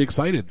 I'm really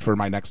excited for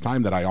my next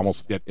time that I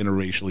almost get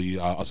interracially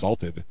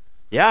assaulted.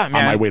 Yeah,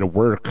 man. On my way to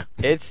work.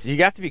 You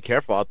got to be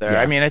careful out there.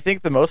 Yeah. I mean, I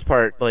think the most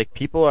part, like,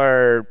 people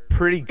are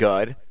pretty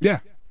good. Yeah.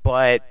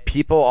 But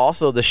people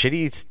also, the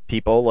shitty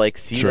people, like,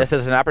 see this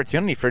as an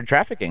opportunity for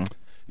trafficking.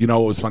 It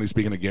was funny,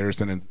 speaking of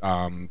Garrison,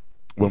 and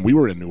when we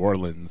were in New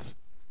Orleans,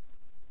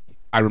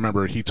 I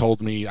remember he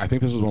told me, I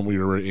think this was when we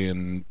were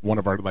in one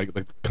of our, like,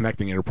 the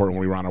connecting airport when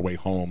we were on our way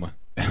home,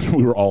 and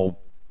we were all,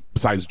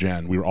 besides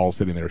Jen, we were all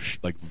sitting there,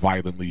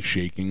 violently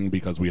shaking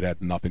because we'd had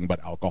nothing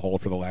but alcohol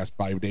for the last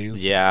 5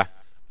 days. Yeah.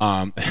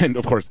 And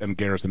of course,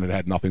 Garrison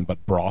had nothing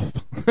but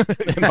broth.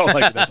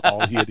 That's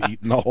all he had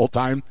eaten the whole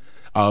time.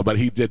 But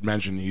he did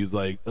mention, he's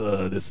like,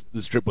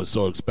 this trip was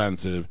so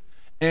expensive.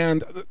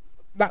 And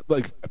not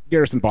like,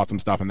 Garrison bought some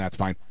stuff and that's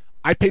fine.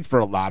 I paid for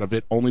a lot of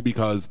it only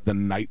because the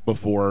night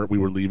before we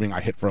were leaving,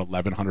 I hit for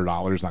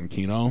 $1,100 on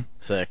Keno.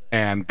 Sick.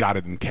 And got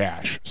it in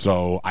cash.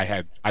 So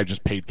I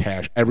just paid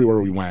cash everywhere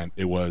we went.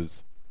 It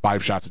was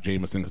 5 shots of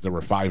Jameson because there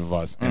were 5 of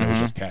us, and it was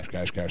just cash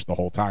the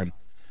whole time.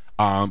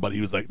 But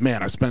he was like,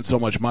 man, I spent so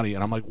much money.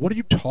 And I'm like, what are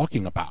you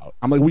talking about?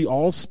 I'm like, we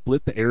all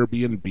split the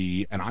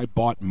Airbnb, and I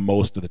bought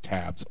most of the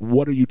tabs.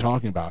 What are you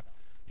talking about?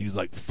 He's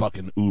like,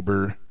 fucking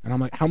Uber. And I'm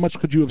like, how much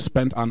could you have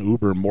spent on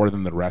Uber more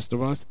than the rest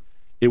of us?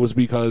 It was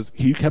because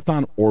he kept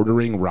on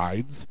ordering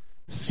rides,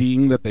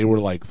 seeing that they were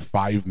like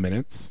 5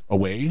 minutes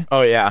away.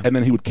 Oh, yeah. And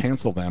then he would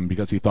cancel them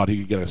because he thought he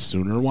could get a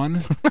sooner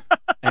one.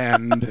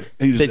 And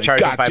they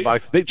charge you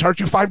 $5. They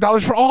charge you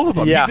 $5 for all of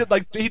them. Yeah.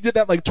 He did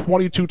that like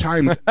 22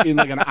 times in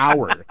like an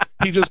hour.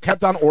 He just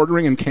kept on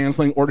ordering and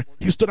canceling.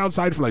 He stood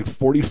outside for like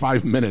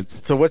 45 minutes.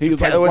 So what's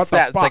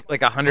that? It's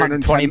like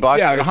 $120 bucks.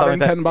 Yeah, like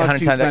 $110 bucks.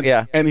 He spent,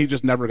 yeah. And he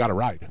just never got a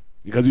ride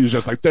because he was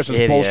just like, this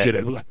is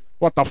bullshit.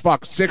 What the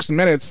fuck? 6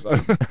 minutes?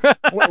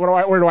 Where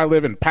do I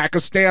live in?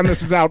 Pakistan?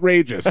 This is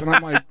outrageous. And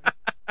I'm like,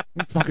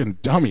 you fucking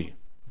dummy.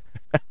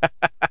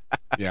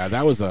 Yeah,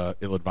 that was a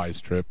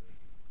ill-advised trip.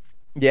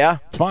 Yeah.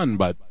 Fun,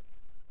 but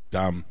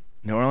dumb.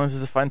 New Orleans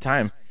is a fun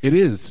time. It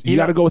is. You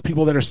got to go with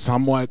people that are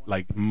somewhat,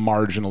 like,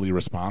 marginally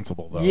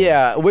responsible, though.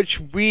 Yeah,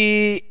 which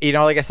we,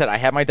 like I said, I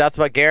have my doubts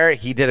about Garrett.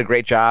 He did a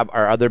great job.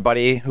 Our other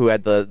buddy who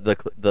had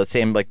the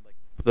same, like,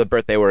 the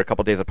birthday were a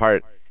couple days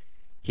apart,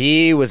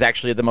 he was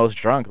actually the most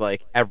drunk,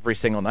 like, every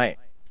single night.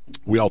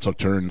 We all took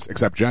turns,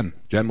 except Jen.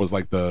 Jen was,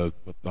 like, the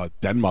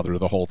den mother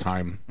the whole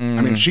time.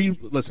 I mean, she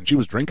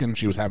was drinking.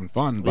 She was having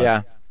fun,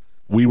 but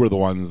we were the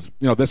ones,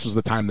 this was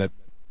the time that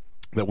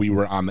we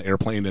were on the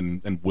airplane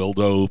and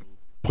Wildo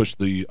pushed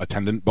the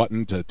attendant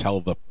button to tell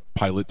the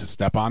pilot to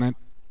step on it.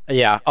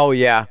 Yeah. Oh,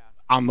 yeah.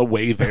 On the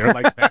way there,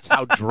 like, that's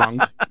how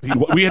drunk.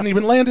 We hadn't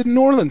even landed in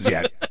New Orleans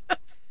yet.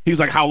 He's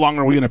like, how long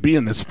are we going to be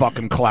in this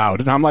fucking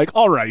cloud? And I'm like,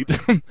 all right.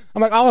 I'm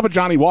like, I'll have a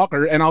Johnny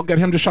Walker, and I'll get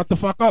him to shut the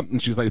fuck up. And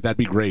she's like, that'd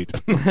be great.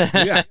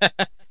 Yeah.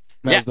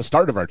 That was the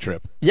start of our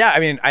trip. Yeah, I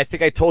mean, I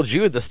think I told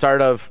you the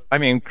start of,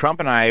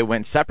 Crump and I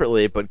went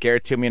separately, but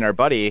Garrett, Toomey, and our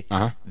buddy,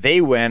 they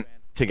went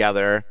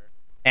together,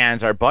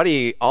 and our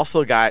buddy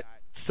also got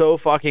so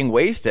fucking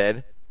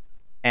wasted,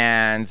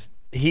 and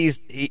he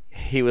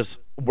was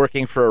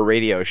working for a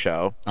radio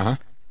show,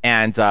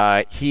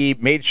 and he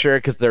made sure,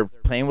 because their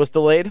plane was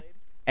delayed,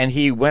 and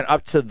he went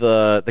up to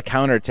the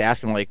counter to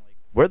ask him, like,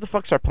 where the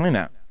fuck's our plane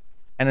at?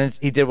 And then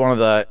he did one of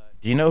the,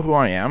 do you know who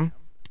I am?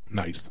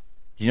 Nice.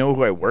 Do you know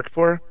who I work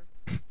for?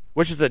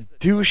 Which is a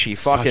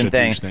douchey fucking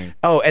thing. Douche thing.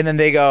 Oh, and then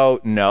they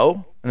go,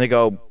 no. And they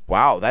go,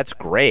 wow, that's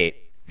great.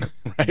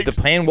 Right. The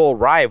plane will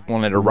arrive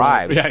when it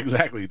arrives. Yeah,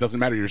 exactly. It doesn't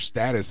matter your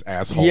status,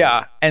 asshole.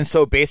 Yeah, and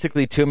so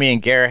basically Toomey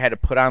and Garrett had to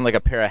put on like a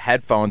pair of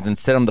headphones and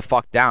sit him the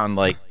fuck down,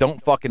 like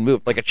don't fucking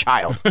move, like a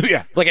child.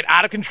 Yeah. Like an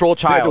out of control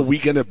They had child. a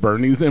weekend at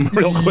Bernie's him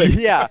real quick.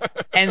 Yeah.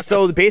 And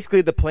so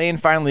basically the plane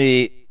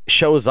finally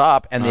shows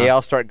up and they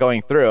all start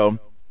going through,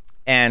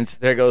 and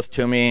there goes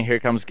Toomey, here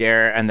comes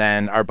Garrett, and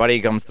then our buddy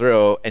comes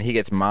through and he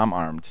gets mom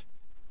armed.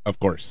 Of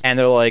course. And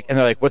they're like,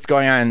 what's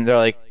going on? And they're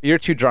like, you're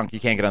too drunk, you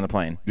can't get on the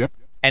plane. Yep.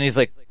 And he's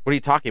like, what are you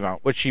talking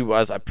about? Which he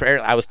was.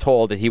 I was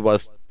told that he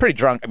was pretty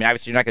drunk. I mean,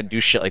 obviously, you're not going to do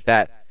shit like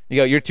that. You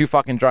go, you're too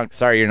fucking drunk.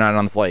 Sorry, you're not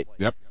on the flight.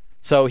 Yep.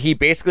 So he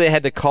basically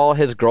had to call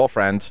his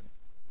girlfriend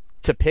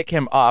to pick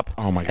him up.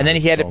 Oh, my God. And then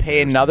he had to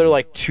pay another,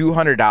 like,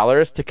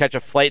 $200 to catch a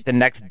flight the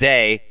next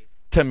day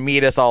to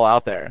meet us all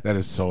out there. That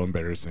is so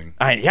embarrassing.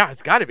 Yeah,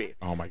 it's got to be.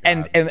 Oh, my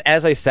God. And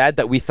as I said,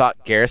 that we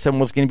thought Garrison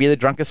was going to be the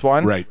drunkest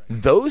one. Right.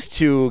 Those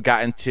two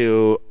got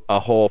into a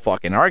whole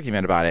fucking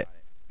argument about it.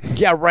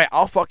 Yeah, right.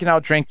 I'll fucking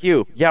outdrink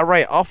you. Yeah,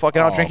 right. I'll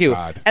fucking outdrink you.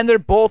 God. And they're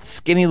both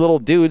skinny little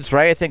dudes,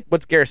 right? I think,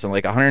 what's Garrison,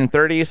 like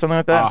 130, something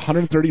like that?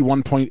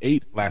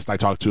 131.8 last I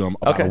talked to him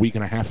about a week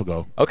and a half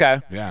ago. Okay.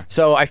 Yeah.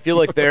 So I feel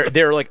like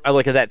they're like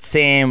at that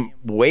same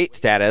weight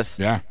status.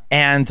 Yeah.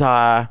 And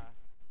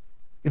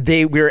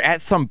we were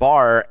at some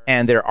bar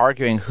and they're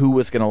arguing who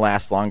was going to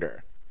last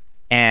longer.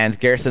 And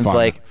Garrison's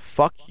like,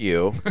 fuck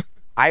you.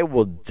 I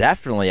will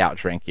definitely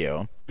outdrink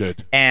you.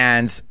 Good.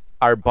 And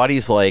our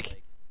buddy's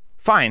like,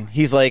 fine.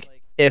 He's like,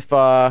 if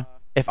I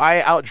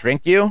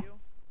outdrink you,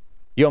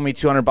 you owe me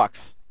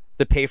 $200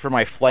 to pay for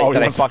my flight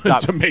that I fucked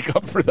up to make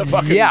up for the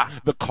fucking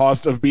the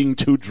cost of being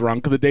too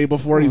drunk the day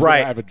before. He's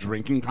gonna have a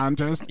drinking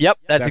contest. Yep,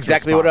 that's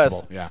exactly what it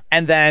is. Yeah.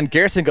 And then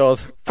Garrison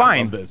goes,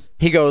 fine. This.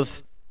 He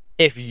goes,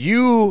 if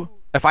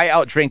I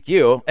outdrink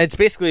you, it's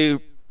basically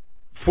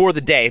for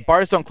the day.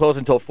 Bars don't close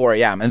until 4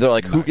 a.m. And they're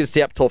like, who can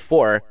stay up till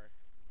 4?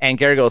 And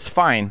Gary goes,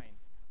 fine.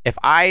 If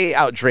I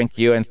outdrink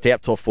you and stay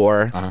up till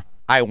 4,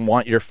 I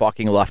want your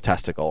fucking left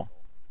testicle.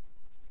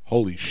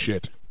 Holy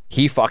shit.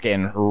 He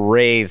fucking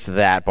raised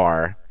that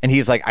bar. And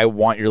he's like, I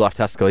want your left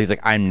testicle. He's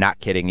like, I'm not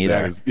kidding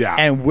either.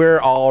 And we're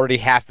already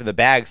half in the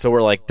bag, so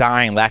we're like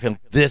dying, laughing.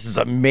 This is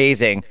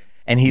amazing.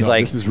 And he's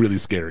like, this is really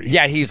scary.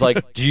 Yeah, he's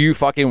like, do you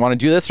fucking want to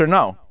do this or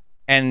no?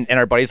 And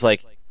our buddy's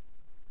like,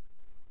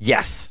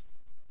 yes.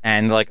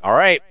 And like, all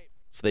right.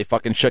 So they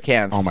fucking shook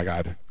hands. Oh my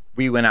God.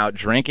 We went out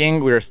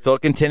drinking. We were still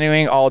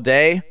continuing all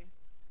day.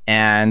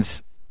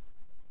 And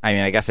I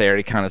mean, I guess I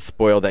already kind of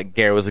spoiled that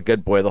Gary was a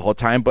good boy the whole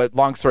time. But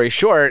long story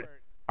short,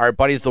 our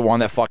buddy's the one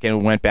that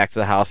fucking went back to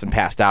the house and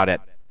passed out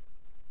at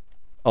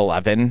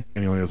 11.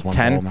 And he only has one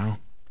 10 ball now.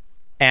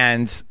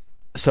 And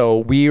so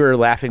we were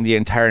laughing the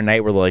entire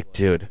night. We're like,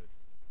 dude,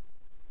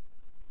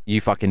 you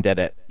fucking did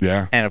it.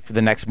 Yeah. And for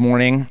the next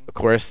morning, of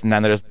course, and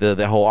then there's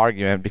the whole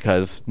argument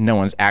because no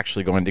one's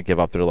actually going to give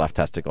up their left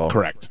testicle.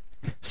 Correct.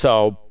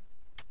 So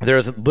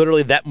there's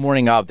literally that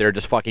morning of, they're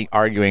just fucking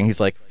arguing. He's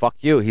like, fuck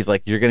you. He's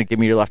like, you're going to give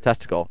me your left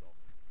testicle.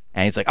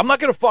 And he's like, I'm not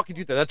going to fucking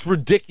do that. That's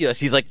ridiculous.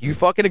 He's like, you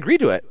fucking agree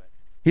to it.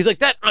 He's like,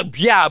 that,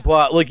 yeah,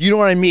 but like, you know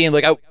what I mean?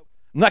 Like, I'm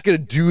not going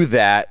to do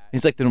that.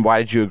 He's like, then why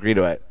did you agree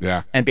to it?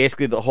 Yeah. And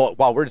basically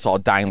while we're just all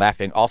dying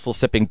laughing, also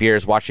sipping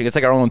beers, watching, it's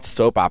like our own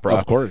soap opera.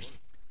 Of course.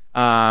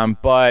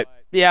 But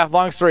yeah,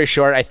 long story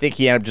short, I think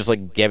he ended up just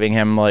like giving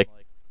him like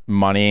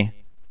money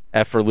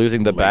for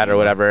losing the bet or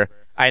whatever.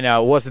 I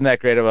know it wasn't that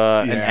great of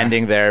an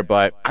ending there,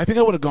 but I think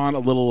I would have gone a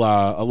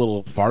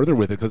little farther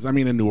with it because I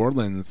mean, in New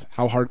Orleans,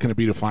 how hard can it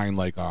be to find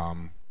like a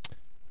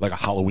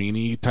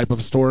Halloween-y type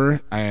of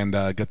store and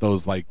get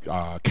those like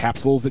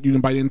capsules that you can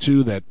bite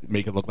into that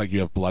make it look like you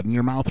have blood in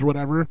your mouth or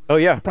whatever? Oh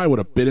yeah, I probably would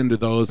have bit into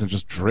those and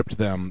just dripped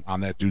them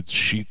on that dude's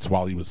sheets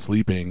while he was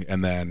sleeping,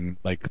 and then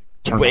like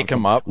wake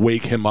him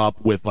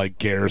up with like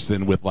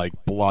Garrison with like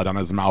blood on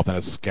his mouth and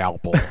a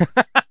scalpel.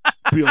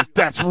 Be like,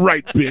 that's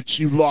right, bitch.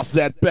 You lost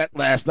that bet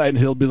last night, and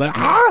he'll be like,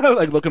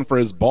 like looking for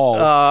his ball.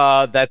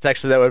 That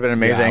would have been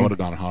amazing. Yeah, I would have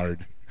gone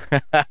hard.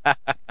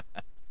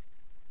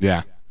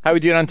 Yeah. How are we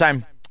doing on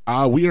time?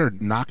 We are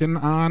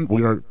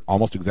we are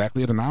almost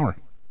exactly at an hour.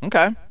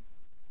 Okay.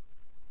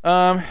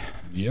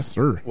 Yes,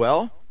 sir.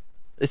 Well,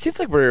 it seems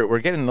like we're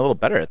getting a little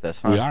better at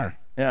this, huh? We are.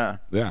 Yeah.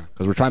 Yeah,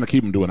 because we're trying to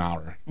keep them to an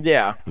hour.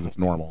 Yeah. Because it's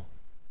normal.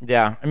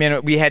 Yeah, I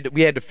mean, we had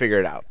to figure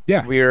it out.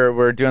 Yeah,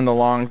 we're doing the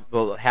hour and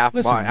a half.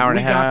 We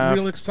got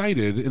real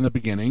excited in the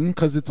beginning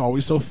because it's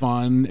always so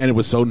fun, and it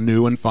was so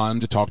new and fun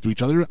to talk to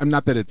each other. I'm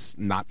not that it's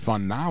not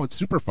fun now; it's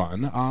super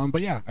fun.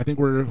 But yeah, I think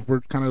we're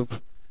kind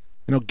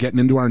of getting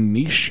into our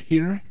niche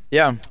here.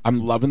 Yeah,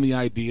 I'm loving the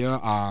idea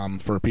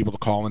for people to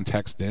call and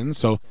text in.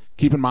 So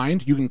keep in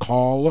mind, you can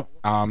call.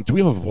 Do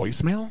we have a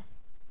voicemail?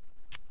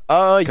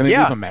 Can they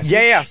leave a message?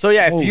 Yeah. So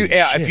yeah,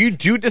 if you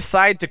do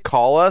decide to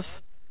call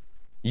us.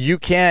 You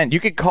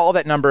could call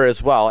that number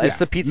as well. It's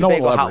the Pizza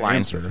Bagel hotline.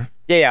 Answer.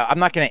 Yeah. I'm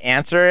not going to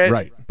answer it.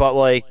 Right. But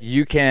like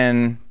you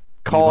can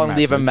call and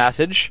leave a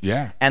message.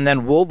 Yeah. And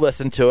then we'll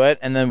listen to it,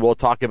 and then we'll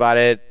talk about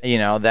it.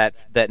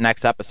 That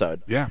next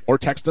episode. Yeah. Or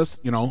text us.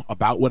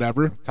 About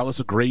whatever. Tell us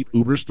a great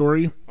Uber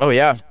story. Oh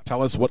yeah.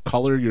 Tell us what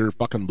color your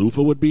fucking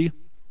loofah would be.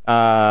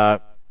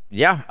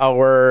 Yeah,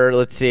 or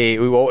let's see.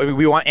 We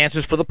want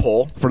answers for the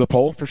poll. For the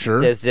poll, for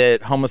sure. Is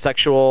it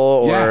homosexual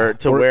or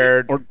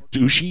weird or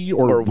douchey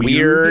or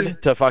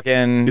weird to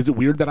fucking? Is it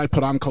weird that I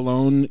put on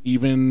cologne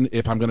even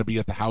if I'm going to be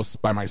at the house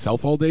by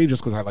myself all day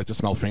just because I like to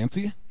smell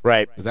fancy?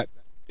 Right.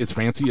 Is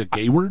fancy a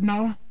gay word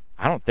now?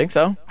 I don't think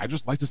so. I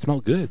just like to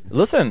smell good.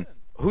 Listen,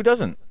 who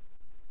doesn't?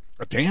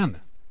 Dan.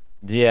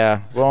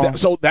 Yeah. Well,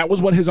 so that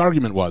was what his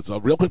argument was.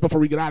 Real quick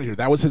before we get out of here,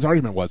 that was his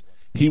argument was.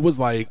 He was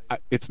like,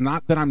 it's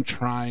not that I'm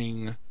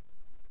trying.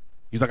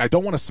 He's like, I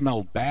don't want to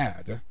smell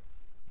bad,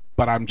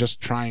 but I'm just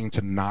trying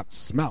to not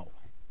smell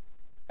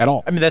at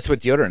all. I mean, that's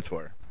what deodorant's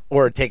for.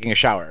 Or taking a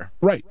shower.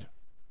 Right.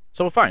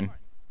 So fine.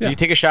 Yeah. You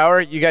take a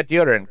shower, you got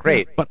deodorant.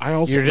 Great. Yeah, but I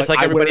also you're just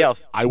like everybody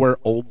else. I wear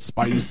Old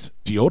Spice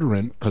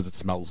deodorant because it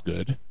smells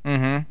good.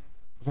 Mm-hmm.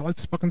 Because I like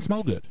to fucking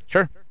smell good.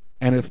 Sure.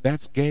 And if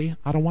that's gay,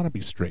 I don't want to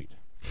be straight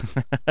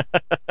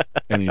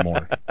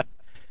anymore.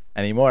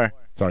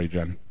 Sorry,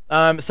 Jen.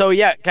 So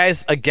yeah,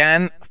 guys,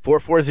 again,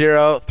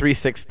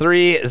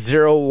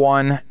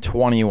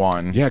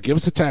 440-363-0121. Yeah, give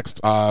us a text.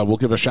 We'll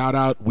give a shout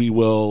out. We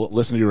will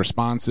listen to your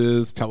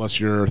responses. Tell us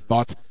your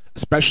thoughts,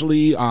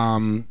 especially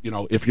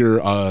if you're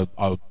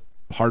a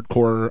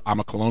hardcore I'm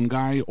a cologne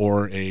guy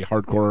or a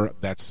hardcore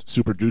that's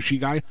super douchey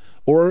guy,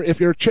 or if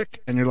you're a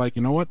chick and you're like,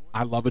 you know what,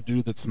 I love a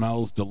dude that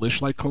smells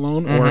delish like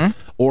cologne,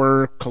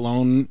 or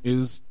cologne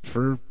is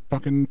for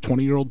fucking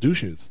 20-year-old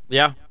douches.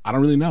 Yeah. I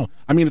don't really know.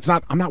 I mean,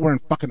 I'm not wearing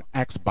fucking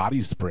Axe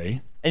body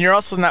spray. And you're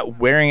also not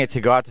wearing it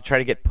to go out to try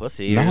to get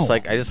pussy. You're just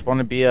like, I just want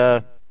to be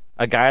a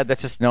guy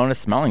that's just known as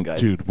smelling good.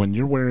 Dude, when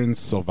you're wearing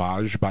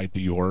Sauvage by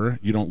Dior,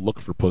 you don't look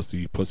for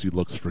pussy. Pussy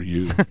looks for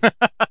you.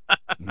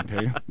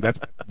 Okay? That's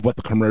what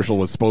the commercial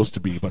was supposed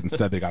to be, but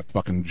instead they got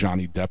fucking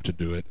Johnny Depp to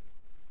do it.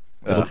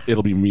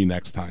 It'll be me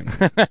next time.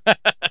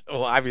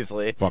 Well,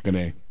 obviously. Fucking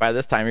A. By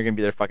this time, you're going to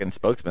be their fucking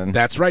spokesman.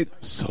 That's right.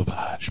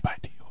 Sauvage by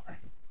Dior.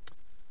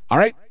 All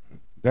right.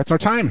 That's our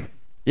time.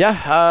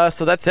 Yeah,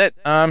 so that's it.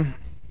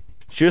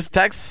 Shoot us a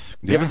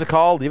text, give us a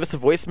call, leave us a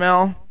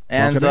voicemail,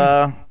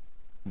 and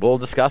we'll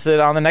discuss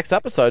it on the next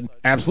episode.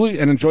 Absolutely,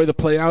 and enjoy the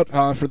play out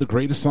for the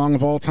greatest song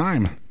of all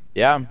time.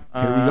 Yeah. Here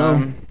we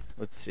go.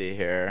 Let's see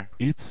here.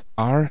 It's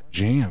our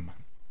jam.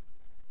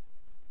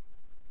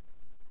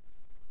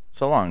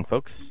 So long,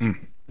 folks.